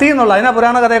ഭക്തി എന്നുള്ള അതിനാ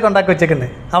പുരാണ കഥയൊക്കെ ഉണ്ടാക്കി വെച്ചേക്കുന്നത്.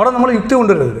 അവിടെ നമ്മൾ യുക്തി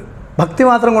കൊണ്ടുവരരുത്, ഭക്തി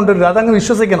മാത്രം കൊണ്ടുവരിക, അതങ്ങ്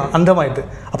വിശ്വസിക്കണം അന്ധമായിട്ട്.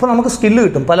 അപ്പോൾ നമുക്ക് സ്കില്ല്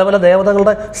കിട്ടും, പല പല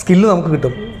ദേവതകളുടെ സ്കില്ല് നമുക്ക്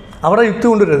കിട്ടും. അവിടെ യുക്തി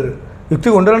കൊണ്ടുവരരുത്, യുക്തി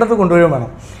കൊണ്ടുവരേണ്ടത് കൊണ്ടുവരികയും വേണം.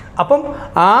 അപ്പം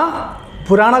ആ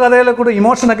പുരാണ കഥയിലെ കൂടെ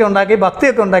ഇമോഷനൊക്കെ ഉണ്ടാക്കി,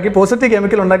 ഭക്തിയൊക്കെ ഉണ്ടാക്കി, പോസിറ്റീവ്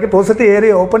കെമിക്കൽ ഉണ്ടാക്കി, പോസിറ്റീവ്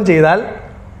ഏരിയ ഓപ്പൺ ചെയ്താൽ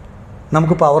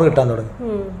നമുക്ക് പവർ കിട്ടാൻ തുടങ്ങും.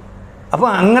 അപ്പോൾ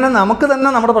അങ്ങനെ നമുക്ക് തന്നെ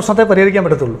നമ്മുടെ പ്രശ്നത്തെ പരിഹരിക്കാൻ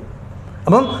പറ്റത്തുള്ളൂ.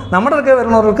 അപ്പം നമ്മുടെ ഒക്കെ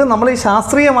വരുന്നവർക്ക് നമ്മൾ ഈ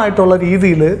ശാസ്ത്രീയമായിട്ടുള്ള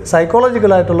രീതിയിൽ,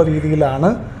 സൈക്കോളജിക്കലായിട്ടുള്ള രീതിയിലാണ്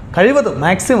കഴിവതും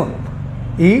മാക്സിമം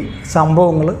ഈ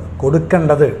സംഭവങ്ങൾ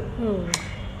കൊടുക്കേണ്ടത്.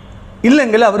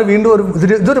 ഇല്ലെങ്കിൽ അവർ വീണ്ടും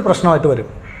ഇതൊരു പ്രശ്നമായിട്ട് വരും,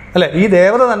 അല്ലേ? ഈ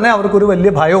ദേവത തന്നെ അവർക്കൊരു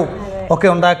വലിയ ഭയവും ഒക്കെ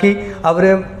ഉണ്ടാക്കി അവർ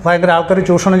ഭയങ്കര ആൾക്കാർ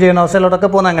ചൂഷണം ചെയ്യുന്ന അവസ്ഥയിലോട്ടൊക്കെ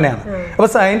പോകുന്നത് അങ്ങനെയാണ്. അപ്പോൾ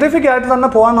സയൻറ്റിഫിക് ആയിട്ട് തന്നെ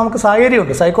പോകാൻ നമുക്ക്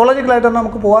സാഹചര്യമുണ്ട്. സൈക്കോളജിക്കലായിട്ട് തന്നെ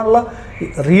നമുക്ക് പോകാനുള്ള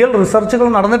റിയൽ റിസർച്ചുകൾ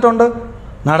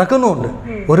നടക്കുന്നുമുണ്ട്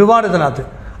ഒരുപാട് ഇതിനകത്ത്.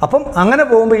 അപ്പം അങ്ങനെ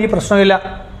പോകുമ്പോൾ ഈ പ്രശ്നമില്ല.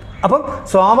 അപ്പം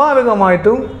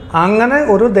സ്വാഭാവികമായിട്ടും അങ്ങനെ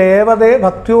ഒരു ദേവതയെ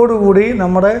ഭക്തിയോടുകൂടി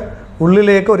നമ്മുടെ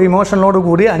ഉള്ളിലേക്ക് ഒരു ഇമോഷനിലോട്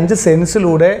കൂടി 5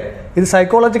 സെൻസിലൂടെ, ഇത്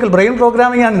സൈക്കോളജിക്കൽ ബ്രെയിൻ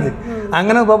പ്രോഗ്രാമിംഗ് ആണിത്.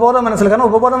 അങ്ങനെ ഉപബോധ മനസ്സിൽ, കാരണം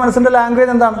ഉപബോധ മനസ്സിൻ്റെ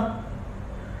ലാംഗ്വേജ് എന്താണ്?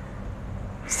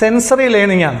 സെൻസറി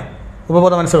ലേണിംഗ് ആണ്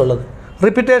ഉപബോധ മനസ്സിലുള്ളത്.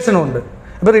 റിപ്പിറ്റേഷനും ഉണ്ട്.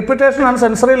 ഇപ്പോൾ റിപ്പിറ്റേഷനാണ്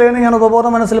സെൻസറി ലേണിംഗ് ആണ് ഉപബോധ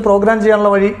മനസ്സിൽ പ്രോഗ്രാം ചെയ്യാനുള്ള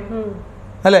വഴി,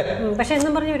 അല്ലേ? പക്ഷെ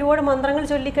എന്നും പറഞ്ഞ് ഒരുപാട് മന്ത്രങ്ങൾ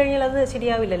ചൊല്ലിക്കഴിഞ്ഞാൽ അത്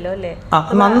ശരിയാവില്ലല്ലോ, അല്ലേ?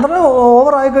 മന്ത്രം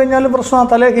ഓവറായി കഴിഞ്ഞാലും പ്രശ്നമാണ്,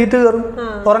 തലേ ഹീറ്റ് കയറും,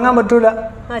 ഉറങ്ങാൻ പറ്റൂല.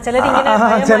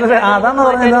 ചിലർ അതാണ്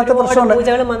പറഞ്ഞത്, ഇതിനകത്ത് പ്രശ്നമുണ്ട്.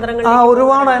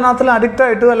 ഒരുപാട് അതിനകത്തിൽ അഡിക്റ്റ്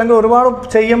ആയിട്ട് അല്ലെങ്കിൽ ഒരുപാട്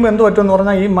ചെയ്യുമ്പോൾ എന്ത് പറ്റുമെന്ന്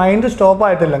പറഞ്ഞാൽ, ഈ മൈൻഡ് സ്റ്റോപ്പ്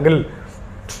ആയിട്ടില്ലെങ്കിൽ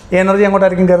എനർജി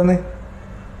അങ്ങോട്ടായിരിക്കും കയറുന്നത്.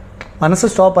 മനസ്സ്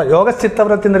സ്റ്റോപ്പായി.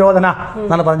 യോഗശ്ചിത്തവൃത്തി നിരോധന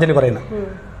എന്നാണ് പതഞ്ജലി പറയുന്നത്.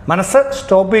 മനസ്സ്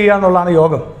സ്റ്റോപ്പ് ചെയ്യുക എന്നുള്ളതാണ്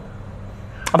യോഗം.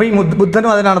 അപ്പോൾ ഈ ബുദ്ധനും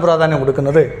അതിനാണ് പ്രാധാന്യം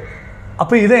കൊടുക്കുന്നത്.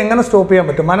 അപ്പോൾ ഇത് എങ്ങനെ സ്റ്റോപ്പ് ചെയ്യാൻ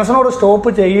പറ്റും? മനസ്സിനോട് സ്റ്റോപ്പ്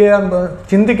ചെയ്യാൻ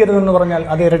ചിന്തിക്കരുതെന്ന് പറഞ്ഞാൽ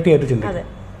അത് ഇരട്ടിയായിട്ട് ചിന്തിക്കും.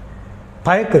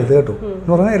 ഭയക്കരുത് കേട്ടോ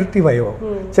എന്ന് പറഞ്ഞാൽ ഇരട്ടി ഭയമാവും.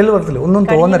 ചില വരത്തില്ല ഒന്നും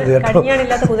തോന്നരുത് കേട്ടോ,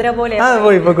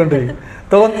 പോയിക്കൊണ്ടിരിക്കും,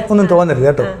 ഒന്നും തോന്നരുത്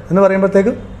കേട്ടോ എന്ന്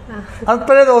പറയുമ്പോഴത്തേക്കും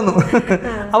അപ്പോഴേ തോന്നും.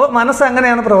 അപ്പോൾ മനസ്സ്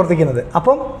അങ്ങനെയാണ് പ്രവർത്തിക്കുന്നത്.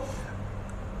 അപ്പം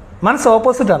മനസ്സ്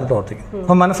ഓപ്പോസിറ്റാണ് പ്രവർത്തിക്കുന്നത്.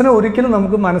 അപ്പം മനസ്സിനെ ഒരിക്കലും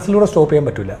നമുക്ക് മനസ്സിലൂടെ സ്റ്റോപ്പ് ചെയ്യാൻ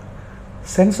പറ്റില്ല.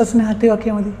 സെൻസസിനെ ആക്റ്റീവ്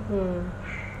ആക്കിയാൽ മതി.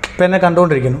 ഇപ്പം എന്നെ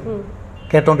കണ്ടുകൊണ്ടിരിക്കുന്നു,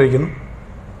 കേട്ടോണ്ടിരിക്കുന്നു.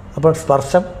 അപ്പോൾ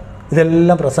സ്പർശം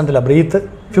ഇതെല്ലാം പ്രസൻറ്റില്ല. ബ്രീത്ത്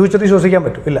ഫ്യൂച്ചറിൽ ശ്വസിക്കാൻ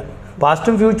പറ്റും? ഇല്ല.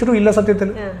 പാസ്റ്റും ഫ്യൂച്ചറും ഇല്ല സത്യത്തിൽ,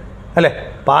 അല്ലേ?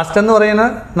 പാസ്റ്റ് എന്ന് പറയുന്നത്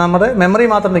നമ്മുടെ മെമ്മറി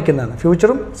മാത്രം നിൽക്കുന്നതാണ്,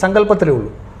 ഫ്യൂച്ചറും സങ്കല്പത്തിലേ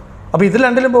ഉള്ളൂ. അപ്പോൾ ഇത്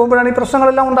രണ്ടിലും പോകുമ്പോഴാണ് ഈ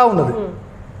പ്രശ്നങ്ങളെല്ലാം ഉണ്ടാവുന്നത്,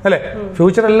 അല്ലേ?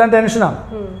 ഫ്യൂച്ചറെല്ലാം ടെൻഷനാണ്.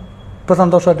 ഇപ്പോൾ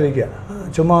സന്തോഷമായിട്ടിരിക്കുക,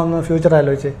 ചുമ്മാ ഒന്ന് ഫ്യൂച്ചർ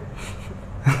ആലോചിച്ച്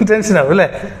ടെൻഷനാവും, അല്ലേ?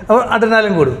 അപ്പോൾ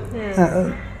അഡ്രിനാലിൻ കൂടും.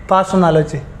 പാസ്റ്റ് ഒന്ന്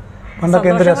ആലോചിച്ച് പണ്ടൊക്കെ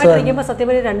എന്ത് രസമാണ്,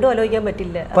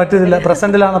 പറ്റില്ല.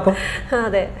 പ്രസന്റിലാണ്. അപ്പം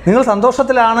നിങ്ങൾ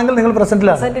സന്തോഷത്തിലാണെങ്കിൽ നിങ്ങൾ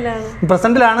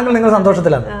പ്രസന്റിലാണെങ്കിൽ നിങ്ങൾ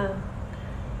സന്തോഷത്തിലാണ്.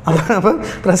 അപ്പം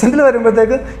പ്രസന്റിൽ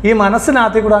വരുമ്പോഴത്തേക്ക് ഈ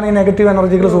മനസ്സിനകത്തിൽ കൂടാണ് ഈ നെഗറ്റീവ്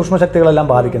എനർജികൾ, സൂക്ഷ്മശക്തികളെല്ലാം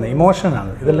ബാധിക്കുന്നത്.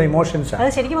 ഇമോഷനാണ്, ഇതെല്ലാം ഇമോഷൻസ് ആണ്.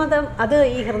 ശരിക്കും അത്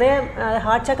ഈ ഹൃദയം,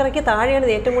 ഹാർട്ട് ചക്രയ്ക്ക് താഴെയാണ്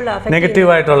ഏറ്റവും കൂടുതൽ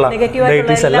നെഗറ്റീവായിട്ടുള്ള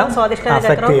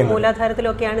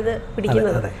മൂലാധാരത്തിലൊക്കെയാണ് ഇത്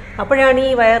പിടിക്കുന്നത്. അപ്പോഴാണ് ഈ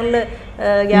വയറിൽ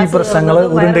ഈ പ്രശ്നങ്ങൾ,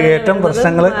 ഉരുണ്ടുകയറ്റം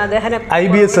പ്രശ്നങ്ങൾ,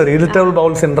 IBS, ഇറിറ്റബിൾ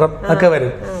ബൗൾ സിൻഡ്രം ഒക്കെ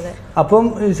വരും. അപ്പം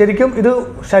ശരിക്കും ഇത്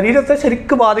ശരീരത്തെ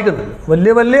ശരിക്കും ബാധിക്കുന്നുണ്ട്.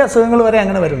 വലിയ വലിയ അസുഖങ്ങൾ വരെ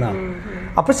അങ്ങനെ വരുന്നതാണ്.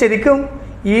 അപ്പം ശരിക്കും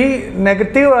ഈ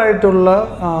നെഗറ്റീവായിട്ടുള്ള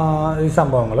ഈ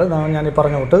സംഭവങ്ങൾ ഞാൻ ഈ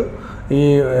പറഞ്ഞ തൊട്ട് ഈ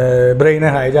ബ്രെയിനെ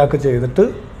ഹൈജാക്ക് ചെയ്തിട്ട്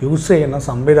യൂസ് ചെയ്യുന്ന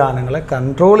സംവിധാനങ്ങളെ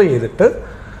കൺട്രോൾ ചെയ്തിട്ട്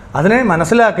അതിനെ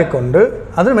മനസ്സിലാക്കിക്കൊണ്ട്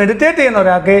അത് മെഡിറ്റേറ്റ് ചെയ്യുന്ന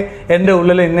ഒരാൾക്ക് എൻ്റെ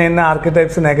ഉള്ളിൽ ഇന്ന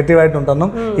ആർക്കിടൈപ്സ് നെഗറ്റീവായിട്ടുണ്ടെന്നും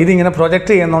ഇതിങ്ങനെ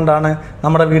പ്രൊജക്റ്റ് ചെയ്യുന്നതുകൊണ്ടാണ്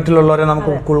നമ്മുടെ വീട്ടിലുള്ളവരെ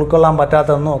നമുക്ക് ഉൾക്കൊള്ളാൻ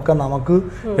പറ്റാത്തതെന്നും ഒക്കെ നമുക്ക്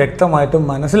വ്യക്തമായിട്ടും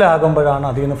മനസ്സിലാകുമ്പോഴാണ്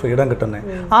അതിന് ഫ്രീഡം കിട്ടുന്നത്.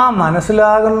 ആ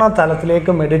മനസ്സിലാകുന്ന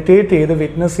തലത്തിലേക്ക് മെഡിറ്റേറ്റ് ചെയ്ത്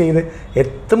വിറ്റ്നസ് ചെയ്ത്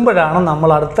എത്തുമ്പോഴാണ്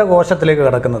നമ്മൾ അടുത്ത കോശത്തിലേക്ക്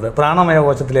കിടക്കുന്നത്, പ്രാണമയ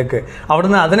കോശത്തിലേക്ക്.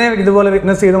 അവിടുന്ന് അതിനെ ഇതുപോലെ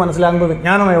വിറ്റ്നസ് ചെയ്ത് മനസ്സിലാകുമ്പോൾ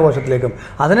വിജ്ഞാനമയ കോശത്തിലേക്കും,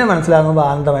 അതിനെ മനസ്സിലാകുമ്പോൾ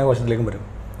ആനന്ദമയ കോശത്തിലേക്കും വരും.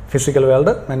 Physical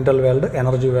world, mental world,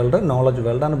 energy world, knowledge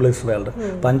world and bliss world.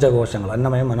 പഞ്ചകോശങ്ങൾ,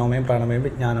 അന്നമയം, മനോമയം, പ്രാണമയം,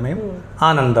 വിജ്ഞാനമയം,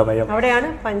 ആനന്ദമയം.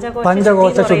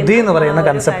 Panchakosha ശുദ്ധി എന്ന് പറയുന്ന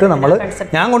കൺസെപ്റ്റ്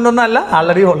ഞാൻ കൊണ്ടുവന്നല്ല,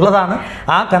 ആൾറെഡി ഉള്ളതാണ്.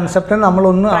 ആ കൺസെപ്റ്റ്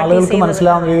നമ്മളൊന്ന് ആളുകൾക്ക്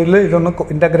മനസ്സിലാവുന്ന രീതിയിൽ ഇതൊന്ന്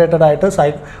ഇൻ്റഗ്രേറ്റഡ് ആയിട്ട്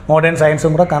മോഡേൺ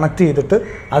സയൻസും കൂടെ കണക്ട് ചെയ്തിട്ട്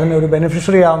അതിനെ ഒരു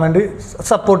ബെനിഫിഷ്യറി ആവാൻ വേണ്ടി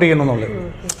സപ്പോർട്ട് ചെയ്യുന്നു എന്നുള്ളത്.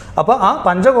 അപ്പോൾ ആ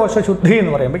പഞ്ചകോശ ശുദ്ധി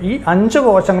എന്ന് പറയുമ്പോൾ ഈ 5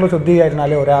 കോശങ്ങൾ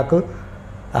ശുദ്ധിയായിരുന്നാലേ ഒരാൾക്ക്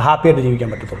ഹാപ്പിയായിട്ട് ജീവിക്കാൻ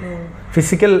പറ്റത്തുള്ളൂ.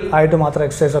 ഫിസിക്കൽ ആയിട്ട് മാത്രം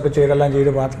എക്സസൈസ് ഒക്കെ ചെയ്തെല്ലാം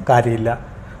ചെയ്ത് മാത്രം കാര്യമില്ല.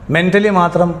 മെൻ്റലി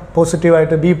മാത്രം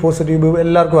പോസിറ്റീവായിട്ട് ബി പോസിറ്റീവ്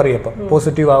എല്ലാവർക്കും അറിയാം. ഇപ്പം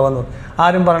പോസിറ്റീവ് ആവുമെന്ന്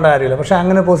ആരും പറയേണ്ട കാര്യമില്ല. പക്ഷേ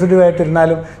അങ്ങനെ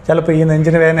പോസിറ്റീവായിട്ടിരുന്നാലും ചിലപ്പോൾ ഈ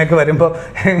നെഞ്ചിന് വേദനയൊക്കെ വരുമ്പോൾ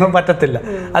പറ്റത്തില്ല,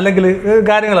 അല്ലെങ്കിൽ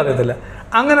കാര്യങ്ങൾ അറിയത്തില്ല.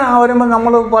 അങ്ങനെ വരുമ്പോൾ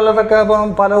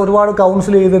നമ്മൾ ഒരുപാട്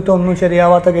കൗൺസിൽ ചെയ്തിട്ടൊന്നും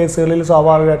ശരിയാവാത്ത കേസുകളിൽ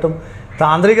സ്വാഭാവികമായിട്ടും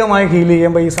താന്ത്രികമായി ഹീൽ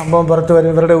ചെയ്യുമ്പോൾ ഈ സംഭവം പുറത്ത്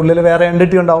വരും. ഇവരുടെ ഉള്ളിൽ വേറെ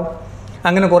എൻറ്റിറ്റി ഉണ്ടാവും.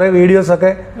 അങ്ങനെ കുറേ വീഡിയോസൊക്കെ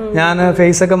ഞാൻ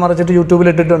ഫേസൊക്കെ മറിച്ചിട്ട് യൂട്യൂബിൽ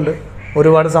ഇട്ടിട്ടുണ്ട്,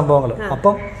 ഒരുപാട് സംഭവങ്ങൾ.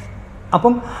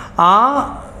 അപ്പം ആ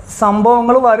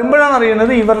സംഭവങ്ങൾ വരുമ്പോഴാണ്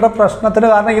അറിയുന്നത് ഇവരുടെ പ്രശ്നത്തിന്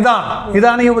കാരണം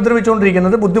ഇതാണ് ഈ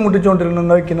ഉപദ്രവിച്ചുകൊണ്ടിരിക്കുന്നത്,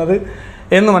 ബുദ്ധിമുട്ടിച്ചുകൊണ്ടിരിക്കുന്നത്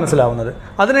എന്ന് മനസ്സിലാവുന്നത്.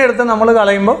 അതിനെടുത്ത് നമ്മൾ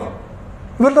കളയുമ്പോൾ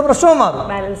ഇവരുടെ പ്രശ്നവും മാറും,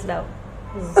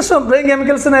 ബ്രെയിൻ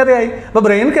കെമിക്കൽസ് നേരെയായി. അപ്പോൾ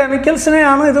ബ്രെയിൻ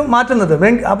കെമിക്കൽസിനെയാണ് ഇത് മാറ്റുന്നത്.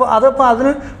 അപ്പോൾ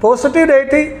അതിന്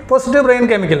പോസിറ്റീവ് ബ്രെയിൻ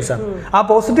കെമിക്കൽസാണ്. ആ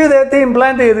പോസിറ്റീവ് ദേഹത്തെ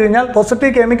ഇംപ്ലാന്റ് ചെയ്ത് കഴിഞ്ഞാൽ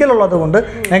പോസിറ്റീവ് കെമിക്കൽ ഉള്ളത് കൊണ്ട്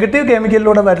നെഗറ്റീവ്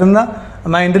കെമിക്കലിലൂടെ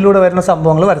മൈൻഡിലൂടെ വരുന്ന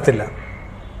സംഭവങ്ങൾ വരത്തില്ല.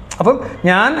 അപ്പം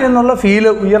ഞാൻ എന്നുള്ള ഫീല്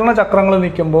ഉയർന്ന ചക്രങ്ങൾ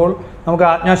നിൽക്കുമ്പോൾ നമുക്ക്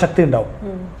ആജ്ഞാശക്തി ഉണ്ടാവും,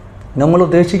 നമ്മൾ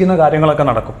ഉദ്ദേശിക്കുന്ന കാര്യങ്ങളൊക്കെ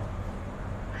നടക്കും.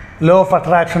 ലോ ഓഫ്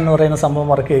അട്രാക്ഷൻ എന്ന് പറയുന്ന സംഭവം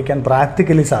വർക്ക് ചെയ്യിക്കാൻ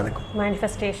പ്രാക്ടിക്കലി സാധിക്കും.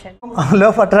 മാനിഫെസ്റ്റേഷൻ, ലോ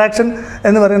ഓഫ് അട്രാക്ഷൻ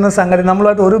എന്ന് പറയുന്ന സംഗതി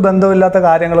നമ്മളുമായിട്ട് ഒരു ബന്ധമില്ലാത്ത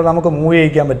കാര്യങ്ങൾ നമുക്ക് മൂവ്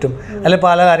ചെയ്യിക്കാൻ പറ്റും, അല്ലെങ്കിൽ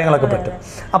പല കാര്യങ്ങളൊക്കെ പറ്റും.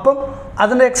 അപ്പം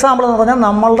അതിൻ്റെ എക്സാമ്പിൾ എന്ന് പറഞ്ഞാൽ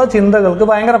നമ്മളുടെ ചിന്തകൾക്ക്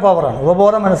ഭയങ്കര പവറാണ്.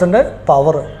 ഉപബോധ മനസ്സിൻ്റെ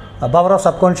power of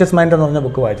sub conscious mind എന്ന് പറഞ്ഞ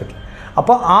ബുക്ക് വായിച്ചിട്ടില്ല.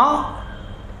 അപ്പോൾ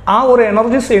ആ ഒരു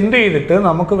എനർജി സെൻഡ് ചെയ്തിട്ട്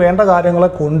നമുക്ക് വേണ്ട കാര്യങ്ങളെ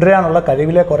കൊണ്ടുവരാനുള്ള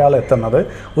കഴിവിലേക്ക് ഒരാൾ എത്തുന്നത്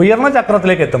ഉയർന്ന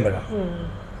ചക്രത്തിലേക്ക് എത്തുമ്പോഴാണ്.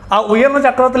 ആ ഉയർന്ന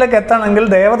ചക്രത്തിലേക്ക് എത്തണമെങ്കിൽ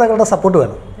ദേവതകളുടെ സപ്പോർട്ട്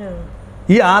വേണം.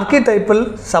 ഈ ആർക്കിടൈപ്പിൽ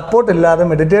സപ്പോർട്ട് ഇല്ലാതെ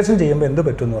മെഡിറ്റേഷൻ ചെയ്യുമ്പോൾ എന്ത്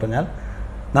പറ്റുമെന്ന് പറഞ്ഞാൽ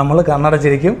നമ്മൾ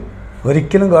കണ്ണടച്ചിരിക്കും,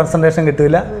 ഒരിക്കലും കോൺസെൻട്രേഷൻ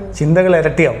കിട്ടില്ല, ചിന്തകൾ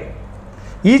ഇരട്ടിയാവും.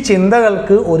 ഈ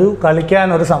ചിന്തകൾക്ക് കളിക്കാൻ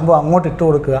ഒരു സംഭവം അങ്ങോട്ട് ഇട്ട്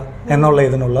കൊടുക്കുക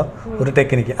ഇതിനുള്ള ഒരു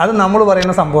ടെക്നിക്ക്, അത് നമ്മൾ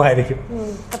പറയുന്ന സംഭവമായിരിക്കും.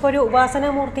 അപ്പോൾ ഒരു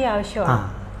ഉപാസനാമൂർത്തി ആവശ്യമാണ്.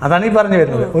 അതാണ് ഈ പറഞ്ഞു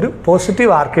വരുന്നത്, ഒരു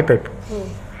പോസിറ്റീവ് ആർക്കിടൈപ്പ്.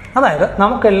 അതായത്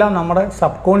നമുക്കെല്ലാം നമ്മുടെ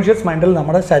സബ് കോൺഷ്യസ് മൈൻഡിൽ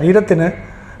നമ്മുടെ ശരീരത്തിന്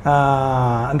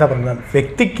എന്താ പറയുന്നത്,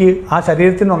 വ്യക്തിക്ക് ആ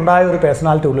ശരീരത്തിനുണ്ടായ ഒരു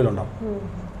പേഴ്സണാലിറ്റി ഉള്ളിലുണ്ടാവും.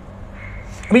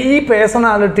 അപ്പം ഈ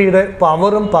പേഴ്സണാലിറ്റിയുടെ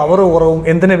പവർ കുറവും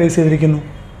എന്തിനെ ബേസ് ചെയ്തിരിക്കുന്നു?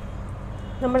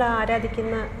 നമ്മൾ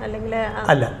ആരാധിക്കുന്ന അല്ലെങ്കിൽ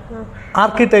അല്ല,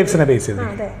 ആർക്കിടൈപ്സിനെ ബേസ്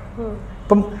ചെയ്തിരിക്കുന്നു.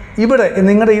 ഇപ്പം ഇവിടെ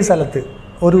നിങ്ങളുടെ ഈ സ്ഥലത്ത്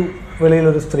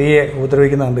വെളിയിലൊരു സ്ത്രീയെ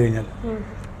ഉപദ്രവിക്കുന്ന കണ്ടു കഴിഞ്ഞാൽ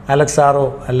അലക്സാറോ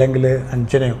അല്ലെങ്കിൽ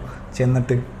അഞ്ജനയോ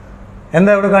ചെന്നിട്ട്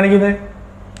എന്താ ഇവിടെ കാണിക്കുന്നത്,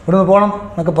 ഇവിടുന്ന് പോകണം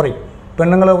എന്നൊക്കെ പറയും,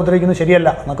 പെണ്ണുങ്ങളെ ഉപദ്രവിക്കുന്നത് ശരിയല്ല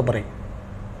എന്നൊക്കെ പറയും.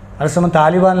 അതേസമയം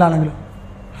താലിബാനിലാണെങ്കിലും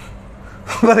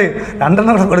പറയും, 2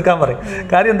 എണ്ണം കൊടുക്കാൻ പറയും.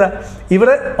 കാര്യം എന്താ,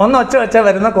 ഇവിടെ ഒച്ച വെച്ചാൽ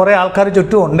വരുന്ന കുറേ ആൾക്കാർ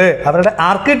ചുറ്റുമുണ്ട്, അവരുടെ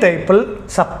ആർക്കിടൈപ്പിൽ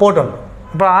സപ്പോർട്ടുണ്ട്.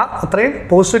 അപ്പോൾ അത്രയും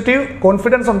പോസിറ്റീവ്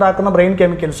കോൺഫിഡൻസ് ഉണ്ടാക്കുന്ന ബ്രെയിൻ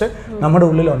കെമിക്കൽസ് നമ്മുടെ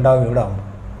ഉള്ളിൽ ഉണ്ടാകും. ഇവിടെ ആകുമ്പോൾ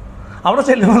അവിടെ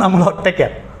ചെല്ലുമ്പോൾ നമ്മൾ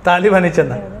ഒറ്റയ്ക്കാണ് താലിബാനിൽ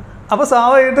ചെന്നാൽ. അപ്പോൾ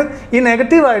സ്വാഭാവികമായിട്ട് ഈ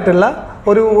നെഗറ്റീവായിട്ടുള്ള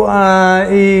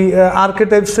ഈ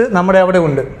ആർക്കിടൈപ്സ് നമ്മുടെ അവിടെ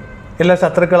ഉണ്ട്, എല്ലാ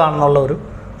ശത്രുക്കളാണെന്നുള്ള ഒരു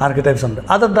ആർക്കിടൈപ്സ് ഉണ്ട്.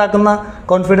 അതുണ്ടാക്കുന്ന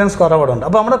കോൺഫിഡൻസ് കുറവുണ്ട്.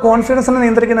 അപ്പോൾ നമ്മുടെ കോൺഫിഡൻസിനെ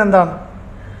നിയന്ത്രിക്കുന്നത് എന്താണ്?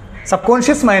 സബ്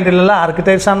കോൺഷ്യസ് മൈൻഡിലുള്ള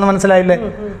ആർക്കിടൈപ്സ് ആണെന്ന് മനസ്സിലായില്ലേ?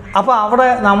 അപ്പോൾ അവിടെ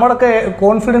നമ്മുടെയൊക്കെ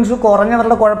കോൺഫിഡൻസ്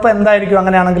കുറഞ്ഞവരുടെ കുഴപ്പം എന്തായിരിക്കും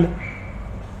അങ്ങനെയാണെങ്കിൽ?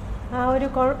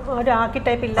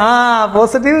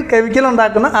 പോസിറ്റീവ് കെമിക്കൽ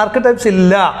ഉണ്ടാക്കുന്ന ആർക്കിടൈപ്സ്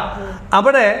ഇല്ല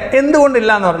അവിടെ.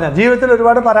 എന്തുകൊണ്ടില്ല എന്ന് പറഞ്ഞാൽ ജീവിതത്തിൽ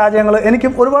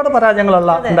എനിക്കും ഒരുപാട്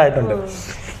പരാജയങ്ങളെല്ലാം ഉണ്ടായിട്ടുണ്ട്.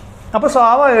 അപ്പോൾ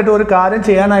സ്വാഭാവികമായിട്ടും ഒരു കാര്യം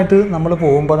ചെയ്യാനായിട്ട് നമ്മൾ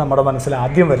പോകുമ്പോൾ നമ്മുടെ മനസ്സിൽ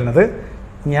ആദ്യം വരുന്നത്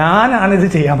ഞാനാണിത്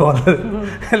ചെയ്യാൻ പോകുന്നത്,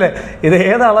 അല്ലേ? ഇത്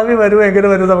ഏത് അളവിൽ വരുമോ എങ്ങനെ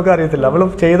വരുമോ നമുക്ക് അറിയത്തില്ല. നമ്മൾ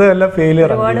ചെയ്തതെല്ലാം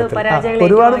ഫെയിലിയറാണ്,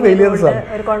 ഒരുപാട് ഫെയിലിയേഴ്സാണ്.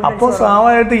 അപ്പോൾ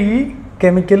സ്വാഭാവികമായിട്ട് ഈ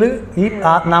കെമിക്കൽ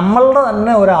നമ്മളുടെ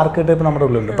തന്നെ ഒരു ആർക്കിടൈപ്പ് നമ്മുടെ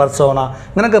ഉള്ളിലുണ്ട്. പെർസോണ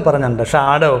ഇങ്ങനെയൊക്കെ പറഞ്ഞിട്ടുണ്ട്,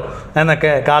 ഷാഡോ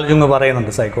എന്നൊക്കെ കാൽജുങ്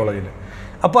പറയുന്നുണ്ട് സൈക്കോളജിയിൽ.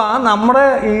 അപ്പോൾ നമ്മുടെ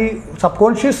ഈ സബ്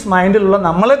കോൺഷ്യസ് മൈൻഡിലുള്ള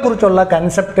നമ്മളെക്കുറിച്ചുള്ള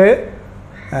കൺസെപ്റ്റ്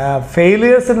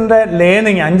ഫെയിലിയേഴ്സിൻ്റെ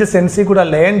ലേണിങ് 5 സെൻസിൽ കൂടെ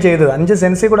ലേൺ ചെയ്തത്, 5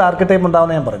 സെൻസിൽ കൂടെ ആർക്കിടൈപ്പ്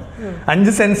ഉണ്ടാവുമെന്ന് ഞാൻ പറഞ്ഞു.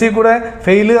 5 സെൻസിൽ കൂടെ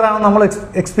ഫെയിലിയറാണ് നമ്മൾ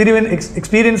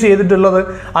എക്സ്പീരിയൻസ് ചെയ്തിട്ടുള്ളത്.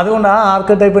 അതുകൊണ്ട് ആ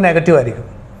ആർക്കിടൈപ്പ് നെഗറ്റീവ് ആയിരിക്കും.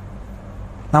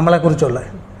 നമ്മളെക്കുറിച്ചുള്ള.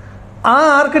 ആ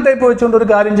ആർക്കിടൈപ്പ് വെച്ചുകൊണ്ട് ഒരു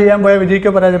കാര്യം ചെയ്യാൻ പോയാൽ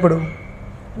വിജയിക്കോ പരാജയപ്പെടും?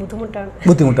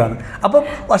 ബുദ്ധിമുട്ടാണ്. അപ്പം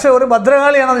പക്ഷേ ഒരു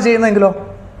ഭദ്രകാളിയാണ് അത് ചെയ്യുന്നതെങ്കിലോ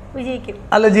വിജയിക്കും.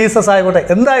 അല്ല ജീസസ് ആയിക്കോട്ടെ,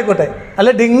 എന്തായിക്കോട്ടെ, അല്ല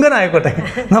ഡിങ്കൻ ആയിക്കോട്ടെ.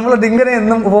 നമ്മൾ ഡിങ്കനെ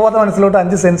എന്നും ഉപബോധ മനസ്സിലോട്ട്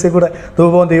 5 സെൻസിൽ കൂടെ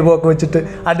ധൂപവും ദീപവും ഒക്കെ വെച്ചിട്ട്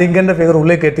ആ ഡിങ്കൻ്റെ ഫിഗർ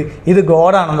ഉള്ളിൽ കയറ്റി ഇത്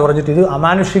ഗോഡാണെന്ന് പറഞ്ഞിട്ട് ഇത്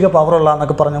അമാനുഷിക പവറുള്ള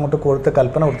എന്നൊക്കെ പറഞ്ഞങ്ങോട്ട് കൊടുത്ത്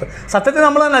കൽപ്പന കൊടുത്ത് സത്യത്തിൽ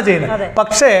നമ്മൾ തന്നെ ചെയ്യുന്നത്.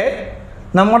 പക്ഷേ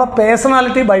നമ്മുടെ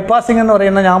പേഴ്സണാലിറ്റി ബൈപ്പാസിംഗ് എന്ന്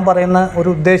പറയുന്ന ഞാൻ പറയുന്ന ഒരു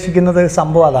ഉദ്ദേശിക്കുന്നത്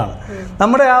സംഭവം അതാണ്.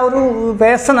 നമ്മുടെ ആ ഒരു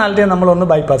പേഴ്സണാലിറ്റിയെ നമ്മളൊന്ന്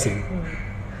ബൈപ്പാസ് ചെയ്യും.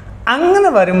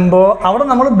 അങ്ങനെ വരുമ്പോൾ അവിടെ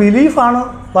നമ്മൾ ബിലീഫാണ്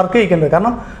വർക്ക് ചെയ്യിക്കേണ്ടത്.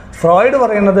 കാരണം ഫ്രോയിഡ്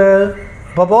പറയുന്നത്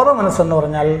ഉപബോധ മനസ്സെന്ന്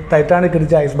പറഞ്ഞാൽ ടൈറ്റാനിക്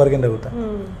ഇടിച്ച ഐസ്ബർഗിൻ്റെ കൂട്ട്,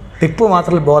 ടിപ്പ്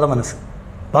മാത്രമല്ല ബോധ മനസ്സ്,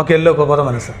 ബാക്കിയെല്ലാം ഉപബോധ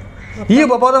മനസ്സ്. ഈ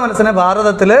ഉപബോധ മനസ്സിനെ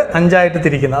ഭാരതത്തിൽ 5ആയിട്ട്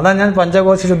തിരിക്കുന്നത്. അതാണ് ഞാൻ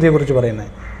പഞ്ചകോശ ശുദ്ധിയെക്കുറിച്ച് പറയുന്നത്.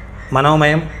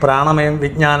 മനോമയം, പ്രാണമയം,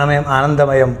 വിജ്ഞാനമയം,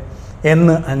 ആനന്ദമയം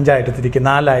എന്ന് 5ആയിട്ട് തിരിക്കും.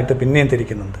 4ആയിട്ട് പിന്നെയും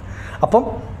തിരിക്കുന്നുണ്ട്. അപ്പം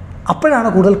അപ്പോഴാണ്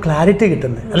കൂടുതൽ ക്ലാരിറ്റി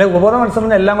കിട്ടുന്നത്. അല്ലെങ്കിൽ ഉപബോധ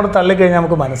മനസ്സെന്ന് എല്ലാം കൂടെ തള്ളിക്കഴിഞ്ഞാൽ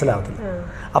നമുക്ക് മനസ്സിലാവത്തില്ല.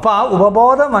 അപ്പോൾ ആ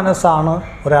ഉപബോധ മനസ്സാണ്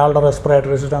ഒരാളുടെ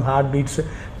respiratory system, heart beats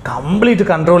complete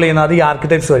control ചെയ്യുന്നത്. അത് ഈ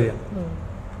ആർക്കിടെക്ട്സ് വഴിയാണ്.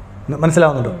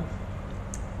 മനസ്സിലാവുന്നുണ്ടോ?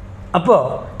 അപ്പോൾ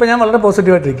ഇപ്പം ഞാൻ വളരെ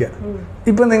പോസിറ്റീവായിട്ടിരിക്കുക.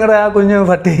 ഇപ്പം നിങ്ങളുടെ ആ കുഞ്ഞ്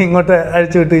പട്ടി ഇങ്ങോട്ട്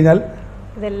അഴിച്ചു വിട്ട് കഴിഞ്ഞാൽ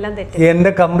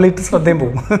എൻ്റെ കംപ്ലീറ്റ് ശ്രദ്ധയും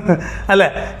പോകും അല്ലേ?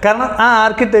 കാരണം ആ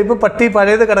ആർക്കിടൈപ്പ് പട്ടി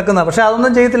പഴയത് കിടക്കുന്ന, പക്ഷേ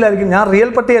അതൊന്നും ചെയ്യത്തില്ലായിരിക്കും. ഞാൻ റിയൽ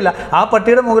പട്ടിയല്ല, ആ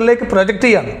പട്ടിയുടെ മുകളിലേക്ക് പ്രൊജക്റ്റ്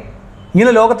ചെയ്യാണ്.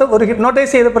 ഇങ്ങനെ ലോകത്ത് ഒരു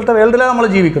ഹിപ്നോട്ടൈസ് ചെയ്തപ്പെട്ട വേൾഡിലാണ് നമ്മൾ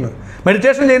ജീവിക്കുന്നത്.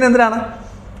 മെഡിറ്റേഷൻ ചെയ്യുന്നത് എന്തിനാണ്?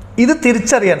 ഇത്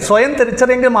തിരിച്ചറിയാൻ, സ്വയം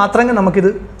തിരിച്ചറിയെങ്കിൽ മാത്രമേ നമുക്കിത്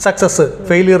സക്സസ്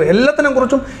ഫെയിലിയർ എല്ലാത്തിനും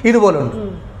കുറിച്ചും ഇതുപോലുണ്ട്.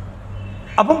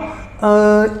 അപ്പം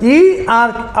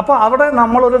അപ്പോൾ അവിടെ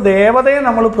നമ്മളൊരു ദേവതയെ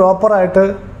നമ്മൾ പ്രോപ്പറായിട്ട്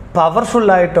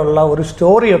പവർഫുള്ളായിട്ടുള്ള ഒരു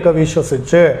സ്റ്റോറിയൊക്കെ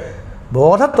വിശ്വസിച്ച്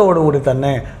ബോധത്തോടുകൂടി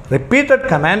തന്നെ റിപ്പീറ്റഡ്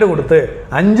കമാൻഡ് കൊടുത്ത്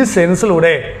 5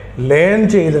 സെൻസിലൂടെ ലേൺ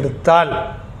ചെയ്തെടുത്താൽ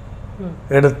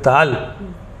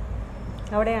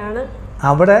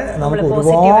അവിടെ നമുക്ക്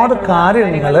ഒരുപാട്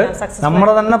കാര്യങ്ങൾ,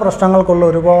 നമ്മുടെ തന്നെ പ്രശ്നങ്ങൾക്കുള്ള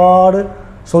ഒരുപാട്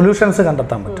സൊല്യൂഷൻസ്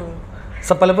കണ്ടെത്താൻ പറ്റും.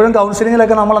 പലപ്പോഴും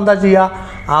കൗൺസിലിങ്ങിലൊക്കെ നമ്മൾ എന്താ ചെയ്യുക,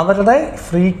 അവരുടെ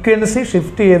ഫ്രീക്വൻസി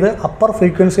ഷിഫ്റ്റ് ചെയ്ത് അപ്പർ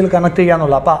ഫ്രീക്വൻസിയിൽ കണക്ട്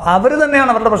ചെയ്യാന്നുള്ള. അപ്പോൾ അവർ തന്നെയാണ്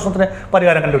അവരുടെ പ്രശ്നത്തിന്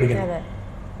പരിഹാരം കണ്ടുപിടിക്കുന്നത്.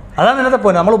 അതാണ് ഇന്നത്തെ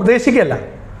പോയിന്റ്. നമ്മൾ ഉപദേശിക്കുകയല്ല,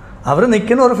 അവർ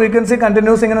നിൽക്കുന്ന ഒരു ഫ്രീക്വൻസി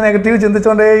കണ്ടിന്യൂസ് ഇങ്ങനെ നെഗറ്റീവ്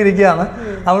ചിന്തിച്ചുകൊണ്ടേ ഇരിക്കുകയാണ്.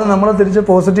 അവർ നമ്മൾ തിരിച്ച്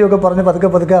പോസിറ്റീവ് ഒക്കെ പറഞ്ഞ്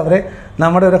പതുക്കെ അവരെ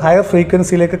നമ്മുടെ ഒരു ഹയർ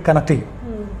ഫ്രീക്വൻസിയിലേക്ക് കണക്ട് ചെയ്യും.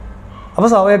 അപ്പോൾ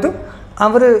സ്വാഭാവികമായിട്ടും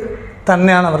അവർ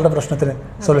തന്നെയാണ് അവരുടെ പ്രശ്നത്തിന്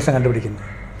സൊല്യൂഷൻ കണ്ടുപിടിക്കുന്നത്.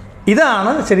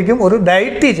 ഇതാണ് ശരിക്കും ഒരു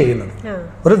ഡയറ്റി ചെയ്യുന്നത്.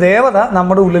 ഒരു ദേവത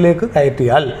നമ്മുടെ ഉള്ളിലേക്ക്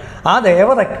കയറ്റിയാൽ ആ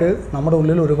ദേവതയ്ക്ക് നമ്മുടെ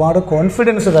ഉള്ളിൽ ഒരുപാട്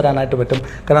കോൺഫിഡൻസ് തരാനായിട്ട് പറ്റും.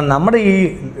 കാരണം നമ്മുടെ ഈ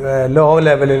ലോ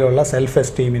ലെവലിലുള്ള സെൽഫ്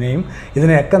എസ്റ്റീമിനെയും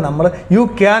ഇതിനെയൊക്കെ നമ്മൾ യു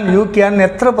ക്യാൻ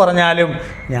എത്ര പറഞ്ഞാലും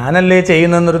ഞാനല്ലേ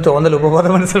ചെയ്യുന്നതെന്നൊരു തോന്നൽ ഉപബോധ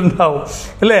മനസ്സിലുണ്ടാവും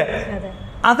അല്ലേ?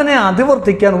 അതിനെ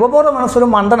അതിവർത്തിക്കാൻ ഉപബോധ മനസ്സൊരു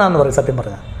മണ്ടനാന്ന് പറയും സത്യം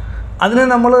പറഞ്ഞാൽ. അതിനെ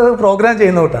നമ്മൾ പ്രോഗ്രാം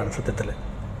ചെയ്യുന്ന കൂട്ടാണ് സത്യത്തിൽ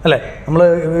അല്ലേ? നമ്മൾ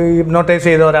ഹിപ്നോട്ടൈസ്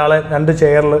ചെയ്ത ഒരാളെ 2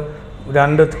 ചെയറിൽ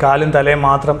 2 കാലും തലയും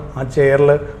മാത്രം ആ ചെയറിൽ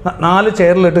 4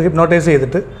 ചെയറിലിട്ട് ഹിപ്നോട്ടൈസ്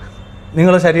ചെയ്തിട്ട്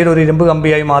നിങ്ങളുടെ ശരീരം ഒരു ഇരുമ്പ്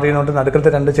കമ്പിയായി മാറിയതുകൊണ്ട്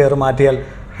നടുക്കത്തെ 2 ചെയർ മാറ്റിയാൽ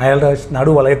അയാളുടെ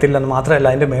നടു വളയത്തില്ലെന്ന് മാത്രമല്ല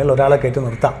അതിൻ്റെ മേളിൽ ഒരാളെ കയറ്റി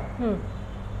നിർത്താം.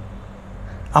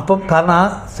 അപ്പം കാരണം ആ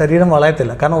ശരീരം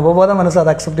വളയത്തില്ല, കാരണം ഉപബോധ മനസ്സ്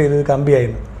അത് അക്സെപ്റ്റ് ചെയ്ത്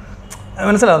കമ്പിയായിരുന്നു.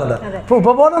 മനസ്സിലാവുന്നുണ്ട്? അപ്പോൾ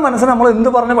ഉപബോധ മനസ്സ് നമ്മൾ എന്ത്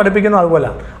പറഞ്ഞ് പഠിപ്പിക്കുന്നു അതുപോലെ.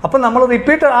 അപ്പം നമ്മൾ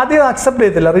ആദ്യം അക്സെപ്റ്റ്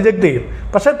ചെയ്യത്തില്ല, റിജക്റ്റ് ചെയ്യും.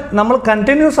 പക്ഷെ നമ്മൾ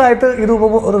കണ്ടിന്യൂസ് ആയിട്ട് ഇത്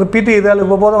റിപ്പീറ്റ് ചെയ്താൽ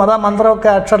ഉപബോധം, അതാ മന്ത്രമൊക്കെ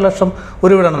അക്ഷരലക്ഷം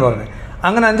ഉരുവിടണമെന്ന് പറഞ്ഞു.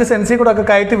 അങ്ങനെ 5 സെൻസിൽ കൂടെ ഒക്കെ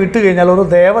കയറ്റി വിട്ട് കഴിഞ്ഞാൽ ഒരു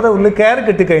ദേവത ഉള്ളിൽ കയറി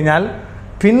കിട്ടിക്കഴിഞ്ഞാൽ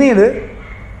പിന്നീട്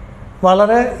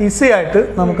വളരെ ഈസി ആയിട്ട്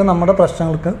നമുക്ക് നമ്മുടെ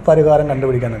പ്രശ്നങ്ങൾക്ക് പരിഹാരം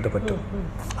കണ്ടുപിടിക്കാനായിട്ട് പറ്റും.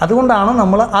 അതുകൊണ്ടാണ്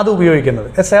നമ്മൾ അത് ഉപയോഗിക്കുന്നത്.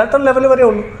 സെർട്ടൺ ലെവൽ വരെ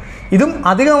ഉള്ളൂ. ഇതും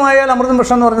അധികമായാൽ അമൃതം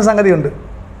പ്രശ്നം എന്ന് പറഞ്ഞ സംഗതിയുണ്ട്.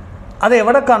 അത്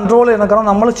എവിടെ കൺട്രോൾ ചെയ്യുന്നത്? കാരണം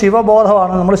നമ്മൾ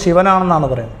ശിവബോധമാണ്, നമ്മൾ ശിവനാണെന്നാണ്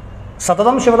പറയുന്നത്.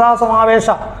 സതതം ശിവദാസമാവേശ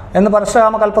എന്ന്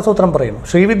പരശുരാമ കൽപ്പസൂത്രം പറയുന്നു.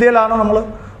 ശ്രീവിദ്യയിലാണ് നമ്മൾ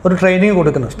ഒരു ട്രെയിനിങ്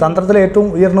കൊടുക്കുന്നത്. തന്ത്രത്തിലെ ഏറ്റവും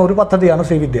ഉയർന്ന ഒരു പദ്ധതിയാണ്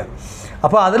ശ്രീവിദ്യ.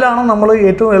 അപ്പോൾ അതിലാണ് നമ്മൾ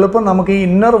ഏറ്റവും എളുപ്പം നമുക്ക് ഈ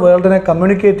ഇന്നർ വേൾഡിനെ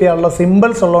കമ്മ്യൂണിക്കേറ്റ് ചെയ്യാനുള്ള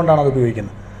സിമ്പിൾസ് ഉള്ളതുകൊണ്ടാണ് അത്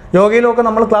ഉപയോഗിക്കുന്നത്. യോഗയിലൊക്കെ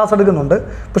നമ്മൾ ക്ലാസ് എടുക്കുന്നുണ്ട്,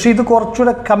 പക്ഷേ ഇത്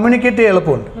കുറച്ചുകൂടെ കമ്മ്യൂണിക്കേറ്റ് ചെയ്യാൻ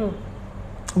എളുപ്പമുണ്ട്.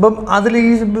 അപ്പം അതിൽ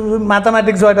ഈ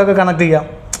മാത്തമാറ്റിക്സുമായിട്ടൊക്കെ കണക്ട് ചെയ്യാം.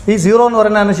 ഈ 0 എന്ന്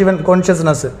പറയുന്നതാണ് ശിവൻ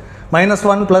കോൺഷ്യസ്നെസ്,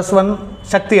 -1 +1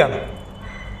 ശക്തിയാണ്.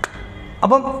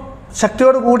 അപ്പം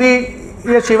ശക്തിയോട് കൂടി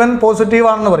ശിവൻ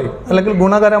പോസിറ്റീവാണെന്ന് പറയും, അല്ലെങ്കിൽ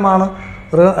ഗുണകരമാണ്,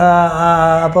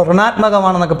 അപ്പോൾ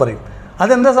ഋണാത്മകമാണെന്നൊക്കെ പറയും.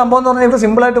 അതെന്താ സംഭവം എന്ന് പറഞ്ഞാൽ ഇപ്പോൾ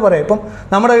സിമ്പിളായിട്ട് പറയാം. ഇപ്പം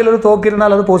നമ്മുടെ കയ്യിലൊരു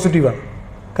തോക്കിരുന്നാൽ അത് പോസിറ്റീവാണ്,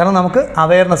 കാരണം നമുക്ക്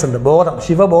അവയർനെസ് ഉണ്ട്, ബോധം,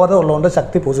 ശിവബോധം ഉള്ളതുകൊണ്ട്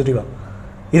ശക്തി പോസിറ്റീവാണ്.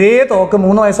 ഇതേ തോക്ക്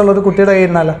 3 വയസ്സുള്ള ഒരു കുട്ടിയുടെ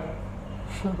കയ്യിരുന്നാലോ,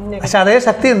 പക്ഷെ അതേ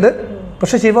ശക്തിയുണ്ട്,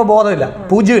 പക്ഷെ ശിവബോധമില്ല,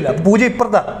 പൂജ്യമില്ല. പൂജ്യം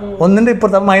ഇപ്പുറത്താണ്, 1ൻ്റെ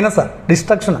ഇപ്പുറത്താണ്, മൈനസാണ്,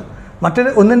 ഡിസ്ട്രക്ഷനാണ്. മറ്റൊരു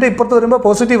 1ൻ്റെ ഇപ്പുറത്ത് വരുമ്പോൾ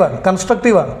പോസിറ്റീവാണ്,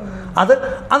 കൺസ്ട്രക്റ്റീവാണ്.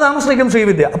 അതാണ് ശരിക്കും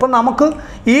ശ്രീവിദ്യ. അപ്പം നമുക്ക്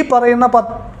ഈ പറയുന്ന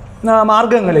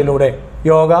മാർഗങ്ങളിലൂടെ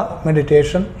യോഗ,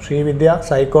 മെഡിറ്റേഷൻ, ശ്രീവിദ്യ,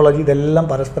 സൈക്കോളജി ഇതെല്ലാം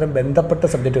പരസ്പരം ബന്ധപ്പെട്ട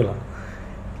സബ്ജക്റ്റുകളാണ്.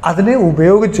 അതിനെ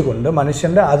ഉപയോഗിച്ചുകൊണ്ട്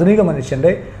ആധുനിക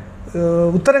മനുഷ്യൻ്റെ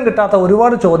ഉത്തരം കിട്ടാത്ത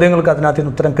ഒരുപാട് ചോദ്യങ്ങൾക്ക് അതിനകത്ത്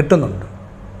നിന്ന് ഉത്തരം കിട്ടുന്നുണ്ട്,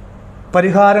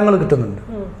 പരിഹാരങ്ങൾ കിട്ടുന്നുണ്ട്.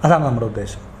 അതാണ് നമ്മുടെ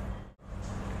ഉദ്ദേശം.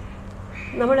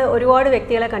 നമ്മൾ ഒരുപാട്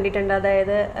വ്യക്തികളെ കണ്ടിട്ടുണ്ട്.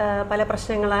 അതായത് പല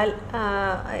പ്രശ്നങ്ങളാൽ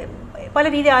പല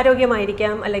രീതി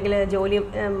ആരോഗ്യമായിരിക്കാം, അല്ലെങ്കിൽ ജോലി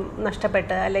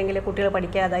നഷ്ടപ്പെട്ട്, അല്ലെങ്കിൽ കുട്ടികൾ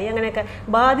പഠിക്കാതായി, അങ്ങനെയൊക്കെ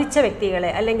ബാധിച്ച വ്യക്തികളെ,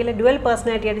 അല്ലെങ്കിൽ ഡ്യുവൽ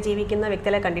പേഴ്സണാലിറ്റി ആയിട്ട് ജീവിക്കുന്ന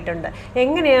വ്യക്തികളെ കണ്ടിട്ടുണ്ട്.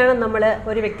 എങ്ങനെയാണ് നമ്മൾ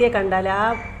ഒരു വ്യക്തിയെ കണ്ടാൽ ആ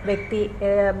വ്യക്തി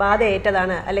ബാധ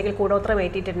ഏറ്റതാണ്, അല്ലെങ്കിൽ കൂടോത്രം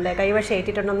ഏറ്റിട്ടുണ്ട്, കൈവശം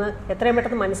ഏറ്റിട്ടുണ്ടെന്ന് എത്രയും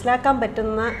പെട്ടെന്ന് മനസ്സിലാക്കാൻ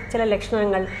പറ്റുന്ന ചില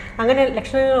ലക്ഷണങ്ങൾ, അങ്ങനെ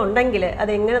ലക്ഷണങ്ങൾ ഉണ്ടെങ്കിൽ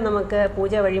അതെങ്ങനെ നമുക്ക്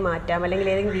പൂജ വഴി മാറ്റാം, അല്ലെങ്കിൽ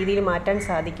ഏതെങ്കിലും രീതിയിൽ മാറ്റാൻ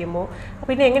സാധിക്കുമോ?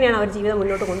 പിന്നെ എങ്ങനെയാണ് അവർ ജീവിതം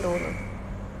മുന്നോട്ട് കൊണ്ടുപോകുന്നത്?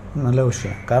 നല്ല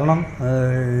വിഷയം. കാരണം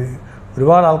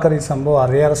ഒരുപാട് ആൾക്കാർ ഈ സംഭവം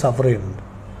അറിയാതെ സഫർ ചെയ്യുന്നുണ്ട്.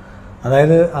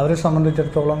 അതായത് അവരെ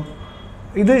സംബന്ധിച്ചിടത്തോളം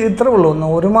ഇത് ഇത്രേ ഉള്ളൂ.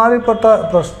 ഒരുമാതിരിപ്പെട്ട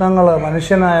പ്രശ്നങ്ങൾ ഒരു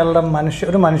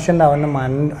മനുഷ്യൻ്റെ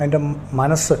അതിൻ്റെ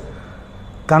മനസ്സ്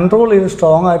കൺട്രോൾ ചെയ്ത്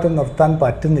സ്ട്രോങ് ആയിട്ട് നിർത്താൻ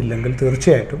പറ്റുന്നില്ലെങ്കിൽ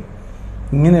തീർച്ചയായിട്ടും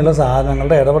ഇങ്ങനെയുള്ള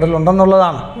സാധനങ്ങളുടെ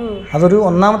ഇടപെടലുണ്ടെന്നുള്ളതാണ്. അതൊരു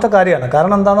ഒന്നാമത്തെ കാര്യമാണ്.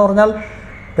 കാരണം എന്താണെന്ന് പറഞ്ഞാൽ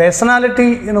പേഴ്സണാലിറ്റി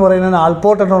എന്ന് പറയുന്നത്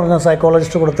ആൽപോർട്ട് എന്ന് പറഞ്ഞ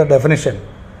സൈക്കോളജിസ്റ്റ് കൊടുത്ത definition,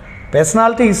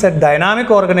 personality is a dynamic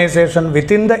organization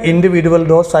within the individual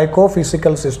though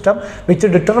psychophysical system which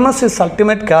determines its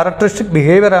ultimate characteristic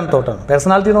behavior and thought.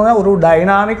 Personality എന്ന് പറഞ്ഞാൽ ഒരു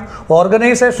ഡൈനാമിക്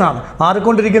ഓർഗനൈസേഷനാണ്,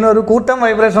 മാറിക്കൊണ്ടിരിക്കുന്ന ഒരു കൂട്ടം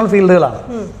വൈബ്രേഷണൽ ഫീൽഡുകളാണ്.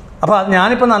 അപ്പോൾ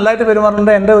ഞാനിപ്പോൾ നല്ലതായിട്ട്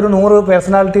പെരുമാറുന്നുണ്ട്, എൻ്റെ ഒരു 100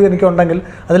 പേഴ്സണാലിറ്റി എനിക്കുണ്ടെങ്കിൽ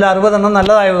അതിൽ 60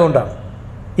 നല്ലതായതുകൊണ്ടാണ്.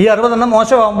 ഈ 60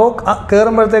 മോശമാകുമ്പോൾ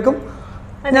കയറുമ്പോഴത്തേക്കും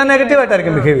ഞാൻ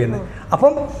നെഗറ്റീവായിട്ടായിരിക്കും ബിഹേവ് ചെയ്യുന്നത്.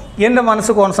 അപ്പം എൻ്റെ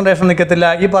മനസ്സ് കോൺസെൻട്രേഷൻ നിൽക്കത്തില്ല,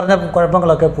 ഈ പറഞ്ഞ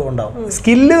കുഴപ്പങ്ങളൊക്കെ ഇപ്പോൾ ഉണ്ടാവും.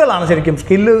 സ്കില്ലുകളാണ് ശരിക്കും,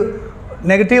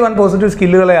 നെഗറ്റീവ് ആൻഡ് പോസിറ്റീവ്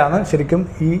സ്കില്ലുകളെയാണ് ശരിക്കും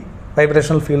ഈ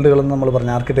വൈബ്രേഷണൽ ഫീൽഡുകളെന്ന് നമ്മൾ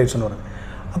പറഞ്ഞ ആർക്കിടെക്ട്സ് എന്ന് പറയുന്നത്.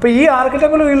 അപ്പോൾ ഈ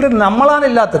ആർക്കിടെക്ചറൽ ഫീൽഡ് നമ്മളാണ്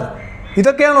ഇല്ലാത്തത്,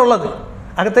 ഇതൊക്കെയാണുള്ളത്.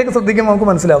 അകത്തേക്ക് ശ്രദ്ധിക്കുമ്പോൾ നമുക്ക്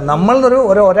മനസ്സിലാവും നമ്മളൊരു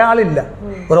ഒരാളില്ല,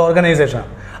 ഒരു ഓർഗനൈസേഷനാണ്.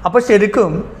 അപ്പോൾ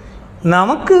ശരിക്കും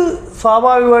നമുക്ക്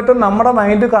സ്വാഭാവികമായിട്ടും നമ്മുടെ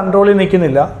മൈൻഡ് കൺട്രോളിൽ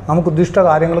നിൽക്കുന്നില്ല, നമുക്ക് ഉദ്ദിഷ്ട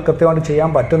കാര്യങ്ങൾ കൃത്യമായിട്ട് ചെയ്യാൻ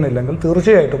പറ്റുന്നില്ലെങ്കിൽ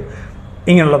തീർച്ചയായിട്ടും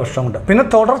ഇങ്ങനെയുള്ള പ്രശ്നമുണ്ട്. പിന്നെ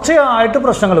തുടർച്ചയായിട്ട്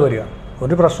പ്രശ്നങ്ങൾ വരിക,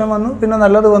 ഒരു പ്രശ്നം വന്നു പിന്നെ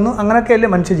നല്ലത് വന്നു, അങ്ങനെയൊക്കെയല്ലേ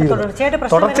മനുഷ്യ ജീവിതം.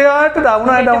 തുടർച്ചയായിട്ട്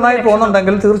ഡൗണായി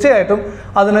പോകുന്നുണ്ടെങ്കിൽ തീർച്ചയായിട്ടും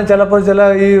അതിന് ചിലപ്പോൾ ചില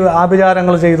ഈ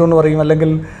ആഭിചാരങ്ങൾ ചെയ്തു എന്ന് പറയും,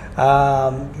 അല്ലെങ്കിൽ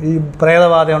ഈ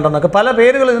പ്രേതബാധ ഉണ്ടെന്നൊക്കെ പല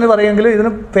പേരുകൾ ഇതിന് പറയുമെങ്കിൽ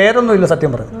ഇതിന് പേരൊന്നുമില്ല.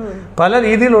 സത്യം പറയും, പല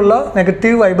രീതിയിലുള്ള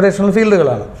നെഗറ്റീവ് വൈബ്രേഷണൽ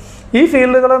ഫീൽഡുകളാണ്. ഈ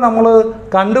ഫീൽഡുകളെ നമ്മൾ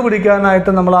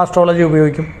കണ്ടുപിടിക്കാനായിട്ട് നമ്മൾ ആസ്ട്രോളജി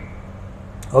ഉപയോഗിക്കും,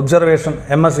 observation,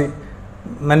 MSc,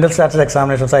 mental status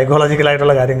examination,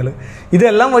 സൈക്കോളജിക്കലായിട്ടുള്ള കാര്യങ്ങൾ,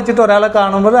 ഇതെല്ലാം വെച്ചിട്ട് ഒരാളെ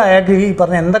കാണുമ്പോൾ അയാൾക്ക് ഈ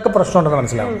പറഞ്ഞ എന്തൊക്കെ പ്രശ്നമുണ്ടെന്ന്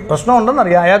മനസ്സിലാവും. പ്രശ്നമുണ്ടെന്ന്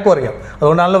അറിയാം, അയാൾക്കും അറിയാം,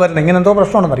 അതുകൊണ്ടാണല്ലോ വരുന്നത്. ഇങ്ങനെ എന്തോ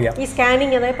പ്രശ്നമുണ്ടെന്ന് അറിയാം. ഈ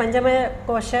സ്കാനിങ്, അതായത്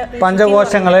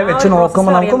പഞ്ചകോശങ്ങളെ വെച്ച്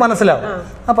നോക്കുമ്പോൾ നമുക്ക് മനസ്സിലാവും.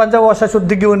 ആ പഞ്ചകോശ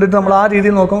ശുദ്ധിക്ക് വേണ്ടിയിട്ട് നമ്മൾ ആ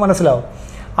രീതിയിൽ നോക്കുമ്പോൾ മനസ്സിലാവും.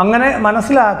 അങ്ങനെ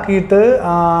മനസ്സിലാക്കിയിട്ട്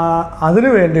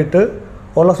അതിന് വേണ്ടിയിട്ട്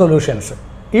ഉള്ള സൊല്യൂഷൻസ്,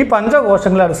 ഈ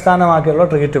പഞ്ചകോശങ്ങളെ അടിസ്ഥാനമാക്കിയുള്ള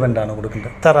ട്രീറ്റ്മെൻറ്റാണ്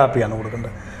കൊടുക്കേണ്ടത്, തെറാപ്പിയാണ്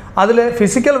കൊടുക്കേണ്ടത്. അതിൽ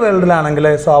ഫിസിക്കൽ വേൾഡിലാണെങ്കിൽ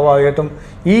സ്വാഭാവികമായിട്ടും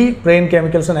ഈ ബ്രെയിൻ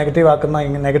കെമിക്കൽസ്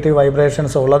നെഗറ്റീവ്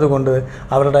വൈബ്രേഷൻസ് ഉള്ളത് കൊണ്ട്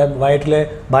അവരുടെ വയറ്റിലെ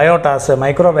ബയോടാസ്,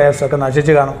 മൈക്രോബയോസ് ഒക്കെ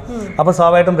നശിച്ച് കാണും. അപ്പോൾ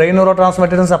സ്വാഭാവികമായിട്ടും ബ്രെയിൻ ന്യൂറോ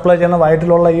ട്രാൻസ്മിറ്റേഴ്സ് സപ്ലൈ ചെയ്യുന്ന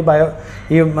വയറ്റിലുള്ള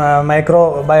ഈ മൈക്രോ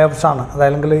ബയോസാണ്,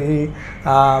 അതല്ലെങ്കിൽ ഈ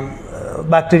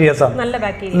ബാക്ടീരിയസാണ്,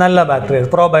 നല്ല ബാക്ടീരിയസ്.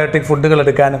 പ്രോബയോട്ടിക് ഫുഡുകൾ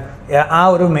എടുക്കാനും ആ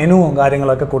ഒരു മെനുവും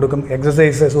കാര്യങ്ങളൊക്കെ കൊടുക്കും.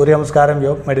 എക്സസൈസ്, സൂര്യനമസ്കാരം,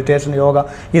 മെഡിറ്റേഷൻ, യോഗ,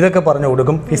 ഇതൊക്കെ പറഞ്ഞു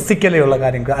കൊടുക്കും. ഫിസിക്കലി ഉള്ള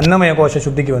കാര്യങ്ങൾ, അന്നമയ കോശ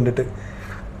ശുദ്ധിക്ക് വേണ്ടിയിട്ട്.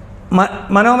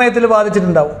 മനോമയത്തിൽ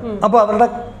ബാധിച്ചിട്ടുണ്ടാവും, അപ്പോൾ അവരുടെ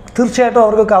തീർച്ചയായിട്ടും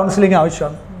അവർക്ക് കൗൺസിലിംഗ്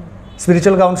ആവശ്യമാണ്,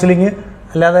 സ്പിരിച്വൽ കൗൺസിലിംഗ്.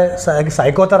 അല്ലാതെ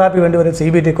സൈക്കോ തെറാപ്പി വേണ്ടി വരും,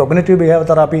 CBT, cognitive behaviour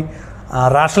therapy,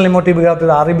 rational emotive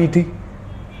behaviour, REBT,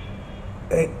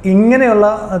 ഇങ്ങനെയുള്ള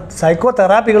സൈക്കോ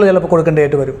തെറാപ്പികൾ ചിലപ്പോൾ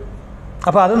കൊടുക്കേണ്ടതായിട്ട് വരും.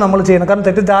 അപ്പോൾ അത് നമ്മൾ ചെയ്യണം. കാരണം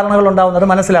തെറ്റിദ്ധാരണകൾ ഉണ്ടാവുന്നത്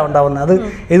മനസ്സിലാവുണ്ടാവുന്നത് അത്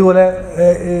ഇതുപോലെ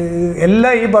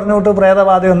എല്ലാം ഈ പറഞ്ഞുകൊണ്ട്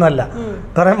പ്രേതബാധയൊന്നുമല്ല,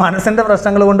 കുറേ മനസ്സിൻ്റെ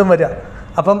പ്രശ്നങ്ങൾ കൊണ്ടും വരാം.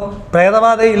 അപ്പം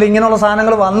പ്രേതബാധയിൽ ഇങ്ങനെയുള്ള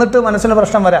സാധനങ്ങൾ വന്നിട്ട് മനസ്സിന്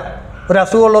പ്രശ്നം വരാം. ഒരു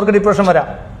അസുഖമുള്ളവർക്ക് ഡിപ്രഷൻ വരാം,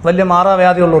 വലിയ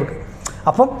മാറാവ്യാധിയുള്ളവർക്ക്.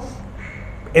 അപ്പം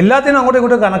എല്ലാത്തിനും അങ്ങോട്ടും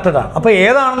ഇങ്ങോട്ടും കണക്റ്റഡാണ്. അപ്പോൾ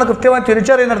ഏതാണെന്ന് കൃത്യമായി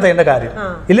തിരിച്ചറിയുന്നിടത്ത് എൻ്റെ കാര്യം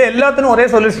ഇല്ല. എല്ലാത്തിനും ഒരേ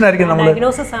സൊല്യൂഷൻ ആയിരിക്കും നമ്മൾ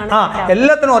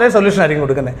എല്ലാത്തിനും ഒരേ സൊല്യൂഷൻ ആയിരിക്കും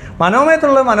കൊടുക്കുന്നത്.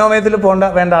 മനോമയത്തിൽ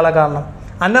വേണ്ട ആളെ കാണണം.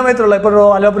 അന്നമയത്തിലുള്ള ഇപ്പോൾ ഒരു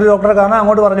അലോപ്പതി ഡോക്ടറെ കാണാൻ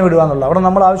അങ്ങോട്ട് പറഞ്ഞു വിടുക അവിടെ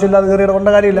നമ്മൾ ആവശ്യമില്ലാതെ കയറി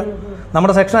ഇടപെടേണ്ട കാര്യമില്ല.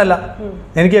 നമ്മുടെ സെക്ഷനല്ല.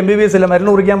 എനിക്ക് MBBS ഇല്ല,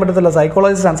 മരുന്ന് കുറിക്കാൻ പറ്റത്തില്ല,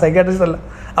 സൈക്കോളജിസ്റ്റാണ്, സൈക്കാട്രിസ്റ്റ് അല്ല.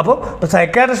 അപ്പോൾ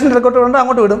സൈക്കാട്രിസ്റ്റിൻ്റെ റിക്കോർഡ് കൊണ്ട്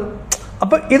അങ്ങോട്ട് വിടും.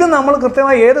 അപ്പോൾ ഇത് നമ്മൾ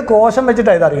കൃത്യമായി ഏത് കോശം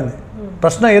വെച്ചിട്ടാണ് ഇതറിയുന്നത്,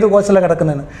 പ്രശ്നം ഏത് കോശത്തിലാണ്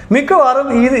കിടക്കുന്നതെന്ന്. മിക്കവാറും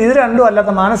ഇത് രണ്ടും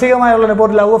അല്ലാത്ത മാനസികമായുള്ള ഇപ്പോൾ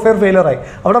ഒരു ലവ് അഫെയർ ഫെയിലറായി,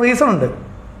 അവിടെ റീസൺ ഉണ്ട്.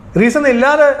 റീസൺ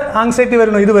ഇല്ലാതെ ആങ്സൈറ്റി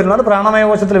വരുന്നു, ഇത് വരുന്നു, അത് പ്രാണമയ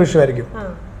കോശത്തിലെ വിഷയമായിരിക്കും.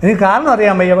 എനിക്ക് കാരണം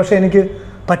അറിയാൻ വയ്യ, പക്ഷേ എനിക്ക്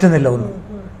പറ്റുന്നില്ല ഒന്നും.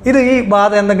 ഇത് ഈ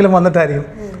ബാധ എന്തെങ്കിലും വന്നിട്ടായിരിക്കും.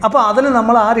 അപ്പോൾ അതിന്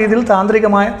നമ്മൾ ആ രീതിയിൽ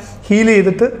താന്ത്രികമായ ഹീൽ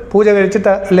ചെയ്തിട്ട് പൂജ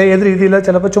കഴിച്ചിട്ട് അല്ലെ ഏത് രീതിയിൽ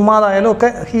ചിലപ്പോൾ ചുമ്മാതായാലും ഒക്കെ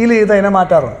ഹീൽ ചെയ്ത് അതിനെ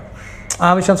മാറ്റാറുണ്ട്.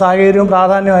 ആവശ്യം, സാഹചര്യവും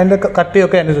പ്രാധാന്യവും അതിൻ്റെ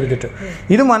കട്ടിയൊക്കെ അനുസരിച്ചിട്ട്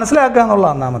ഇത് മനസ്സിലാക്കുക എന്നുള്ള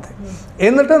ഒന്നാമത്തെ.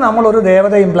 എന്നിട്ട് നമ്മളൊരു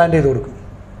ദേവത ഇംപ്ലാന്റ് ചെയ്ത് കൊടുക്കും.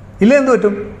 ഇല്ല എന്ത്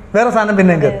പറ്റും, വേറെ സാധനം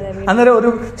പിന്നെയും കയറും. അന്നേരം ഒരു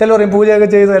ചില പറയും പൂജയൊക്കെ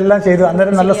ചെയ്തു എല്ലാം ചെയ്തു,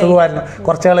 അന്നേരം നല്ല സുഖമായിരുന്നു.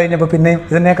 കുറച്ച് നാൾ കഴിഞ്ഞപ്പോൾ പിന്നെയും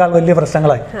ഇതിനേക്കാൾ വലിയ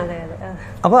പ്രശ്നങ്ങളായി.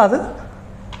 അപ്പോൾ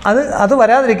അത്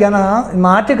വരാതിരിക്കാൻ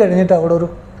മാറ്റി കഴിഞ്ഞിട്ട് അവിടെ ഒരു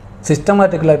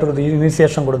സിസ്റ്റമാറ്റിക്കലായിട്ടൊരു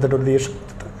ഇനീഷ്യേഷൻ കൊടുത്തിട്ട് ഒരു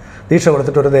ദീക്ഷ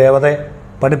കൊടുത്തിട്ട് ഒരു ദേവതയെ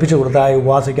പഠിപ്പിച്ചു കൊടുത്ത്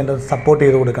ഉപാസിക്കേണ്ടത് സപ്പോർട്ട്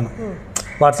ചെയ്ത് കൊടുക്കണം.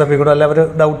 വാട്സപ്പിൽ കൂടെ അല്ല അവർ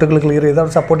ഡൗട്ടുകൾ ക്ലിയർ ചെയ്ത്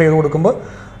അവർ സപ്പോർട്ട് ചെയ്ത് കൊടുക്കുമ്പോൾ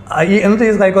എന്ത്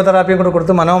ചെയ്ത് സൈക്കോതെറാപ്പിയും കൂടെ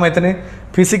കൊടുത്ത് മനോമയത്തിന്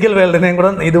ഫിസിക്കൽ വേൾഡിനെയും കൂടെ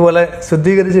ഇതുപോലെ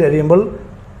ശുദ്ധീകരിച്ച് കഴിയുമ്പോൾ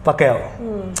പക്കയാവും.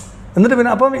 എന്നിട്ട്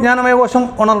പിന്നെ അപ്പം ജ്ഞാനമയകോശം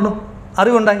ഉണർന്നു,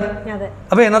 അറിവുണ്ടായി.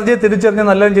 അപ്പോൾ എനർജിയെ തിരിച്ചറിഞ്ഞ്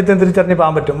നല്ലതും ചീത്തയും തിരിച്ചറിഞ്ഞ്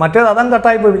പോകാൻ പറ്റും. മറ്റേത്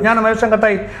കട്ടായി പോയി, ജ്ഞാനമയകോശം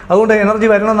കട്ടായി. അതുകൊണ്ട് എനർജി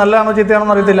വരുന്നത് നല്ലതാണോ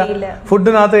ചീത്തയാണോ അറിയത്തില്ല,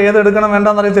 ഫുഡിനകത്ത് ഏത് എടുക്കണം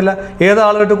വേണ്ടെന്ന് അറിയത്തില്ല, ഏത്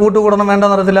ആളുമായിട്ട് കൂട്ടുകൂടണം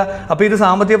വേണ്ടെന്ന് അറിയത്തില്ല. അപ്പോൾ ഇത്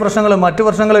സാമ്പത്തിക പ്രശ്നങ്ങളും മറ്റു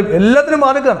പ്രശ്നങ്ങളും എല്ലാത്തിനും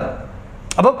ബാധിക്കുകയാണ്.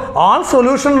 അപ്പം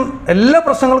എല്ലാ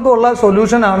പ്രശ്നങ്ങൾക്കും ഉള്ള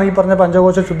സൊല്യൂഷനാണ് ഈ പറഞ്ഞ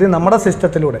പഞ്ചകോശ ശുദ്ധി നമ്മുടെ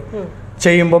സിസ്റ്റത്തിലൂടെ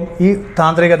ചെയ്യുമ്പം ഈ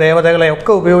താന്ത്രിക ദേവതകളെ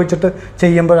ഒക്കെ ഉപയോഗിച്ചിട്ട്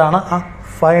ചെയ്യുമ്പോഴാണ് ആ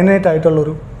ഫൈനൈറ്റ്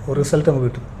ആയിട്ടുള്ളൊരു റിസൾട്ട് നമുക്ക്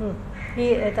കിട്ടും. ഈ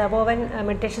തപോവൻ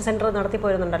മെഡിറ്റേഷൻ സെൻറ്റർ നടത്തി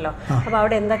പോരുന്നുണ്ടല്ലോ, അപ്പോൾ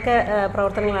അവിടെ എന്തൊക്കെ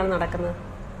പ്രവർത്തനങ്ങളാണ് നടക്കുന്നത്?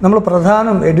 നമ്മൾ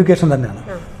പ്രധാനം എഡ്യൂക്കേഷൻ തന്നെയാണ്.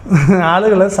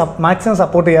 ആളുകളെ മാക്സിമം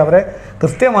സപ്പോർട്ട് ചെയ്യുക, അവരെ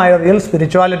കൃത്യമായ റിയൽ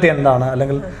സ്പിരിച്വാലിറ്റി എന്താണ്,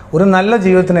 അല്ലെങ്കിൽ ഒരു നല്ല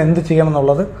ജീവിതത്തിന് എന്ത് ചെയ്യണം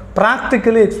എന്നുള്ളത്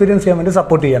പ്രാക്ടിക്കലി എക്സ്പീരിയൻസ് ചെയ്യാൻ വേണ്ടി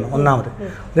സപ്പോർട്ട് ചെയ്യണം ഒന്നാമത്.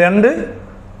 രണ്ട്,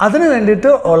 അതിന്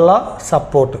വേണ്ടിയിട്ട് ഉള്ള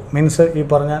സപ്പോർട്ട് മീൻസ് ഈ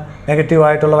പറഞ്ഞ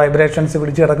നെഗറ്റീവായിട്ടുള്ള വൈബ്രേഷൻസ്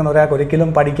പിടിച്ച് കിടക്കുന്ന ഒരാൾക്ക്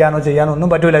ഒരിക്കലും പഠിക്കാനോ ചെയ്യാനോ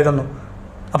ഒന്നും പറ്റില്ല ഇതൊന്നും.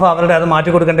 അപ്പോൾ അവരുടെ അത് മാറ്റി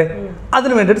കൊടുക്കണ്ടേ,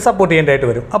 അതിന് വേണ്ടിയിട്ട് സപ്പോർട്ട് ചെയ്യേണ്ടതായിട്ട്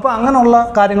വരും. അപ്പോൾ അങ്ങനെയുള്ള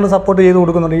കാര്യങ്ങൾ സപ്പോർട്ട് ചെയ്ത്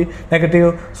കൊടുക്കുന്നുണ്ട്. ഈ നെഗറ്റീവ്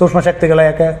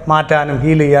സൂക്ഷ്മശക്തികളെയൊക്കെ മാറ്റാനും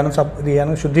ഹീൽ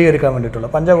ചെയ്യാനും ശുദ്ധീകരിക്കാൻ വേണ്ടിയിട്ടുള്ള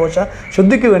പഞ്ചകോശ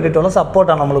ശുദ്ധിക്ക് വേണ്ടിയിട്ടുള്ള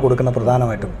സപ്പോർട്ടാണ് നമ്മൾ കൊടുക്കുന്നത്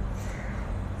പ്രധാനമായിട്ടും.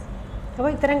 അപ്പോൾ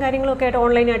ഇത്തരം കാര്യങ്ങളൊക്കെ ആയിട്ട്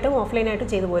ഓൺലൈനായിട്ടും ഓഫ്ലൈനായിട്ടും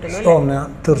ചെയ്തു പോരുന്നു?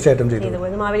 തീർച്ചയായിട്ടും ചെയ്തു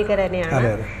പോരുന്നു. മാവേലിക്കര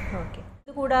തന്നെയാണ്. ഓക്കെ.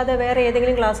 ഇത് കൂടാതെ വേറെ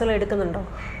ഏതെങ്കിലും ക്ലാസ്സുകൾ എടുക്കുന്നുണ്ടോ?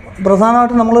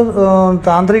 പ്രധാനമായിട്ടും നമ്മൾ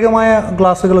താന്ത്രികമായ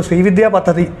ക്ലാസ്സുകൾ ശ്രീവിദ്യാ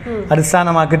പദ്ധതി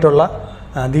അടിസ്ഥാനമാക്കിയിട്ടുള്ള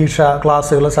ദീക്ഷ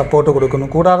ക്ലാസ്സുകൾ സപ്പോർട്ട് കൊടുക്കുന്നു.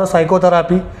 കൂടാതെ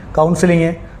സൈക്കോതെറാപ്പി,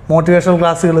 കൗൺസിലിങ്, മോട്ടിവേഷണൽ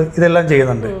ക്ലാസ്സുകൾ ഇതെല്ലാം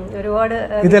ചെയ്യുന്നുണ്ട്.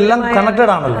 ഇതെല്ലാം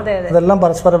കണക്റ്റഡ് ആണല്ലോ, ഇതെല്ലാം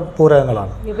പരസ്പര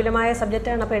പൂരകങ്ങളാണ്. വിപുലമായ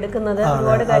സബ്ജക്റ്റാണ് അപ്പോൾ എടുക്കുന്നത്.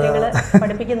 ഒരുപാട് കാര്യങ്ങൾ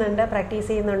പഠിപ്പിക്കുന്നുണ്ട്, പ്രാക്ടീസ്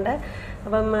ചെയ്യുന്നുണ്ട്.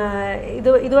 അപ്പം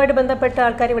ഇതുമായിട്ട് ബന്ധപ്പെട്ട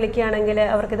ആൾക്കാർ വിളിക്കുകയാണെങ്കിൽ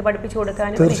അവർക്ക് ഇത് പഠിപ്പിച്ചു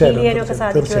കൊടുക്കാനും ഹീൽ ചെയ്യാനും ഒക്കെ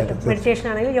സാധിക്കും. മെഡിറ്റേഷൻ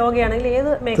ആണെങ്കിലും യോഗയാണെങ്കിലും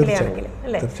ഏത് മേഖലയാണെങ്കിലും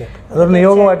അല്ലേ, അതൊരു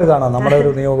നിയോഗമായിട്ട് കാണാം, നമ്മുടെ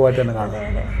ഒരു നിയോഗമായിട്ട് തന്നെ കാണാം.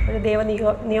 ഒരു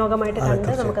നിയോഗമായിട്ട്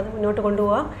കണ്ട് നമുക്കത് മുന്നോട്ട്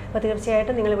കൊണ്ടുപോകാം. അപ്പോൾ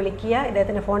തീർച്ചയായിട്ടും നിങ്ങൾ വിളിക്കുക.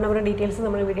 ഇദ്ദേഹത്തിൻ്റെ ഫോൺ നമ്പറും ഡീറ്റെയിൽസും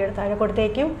നമ്മൾ വീഡിയോയുടെ താഴെ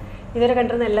കൊടുത്തേക്കും. ഇതുവരെ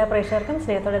കണ്ടിരുന്ന എല്ലാ പ്രേക്ഷകർക്കും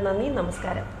സ്നേഹത്തോടെ നന്ദി,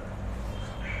 നമസ്കാരം.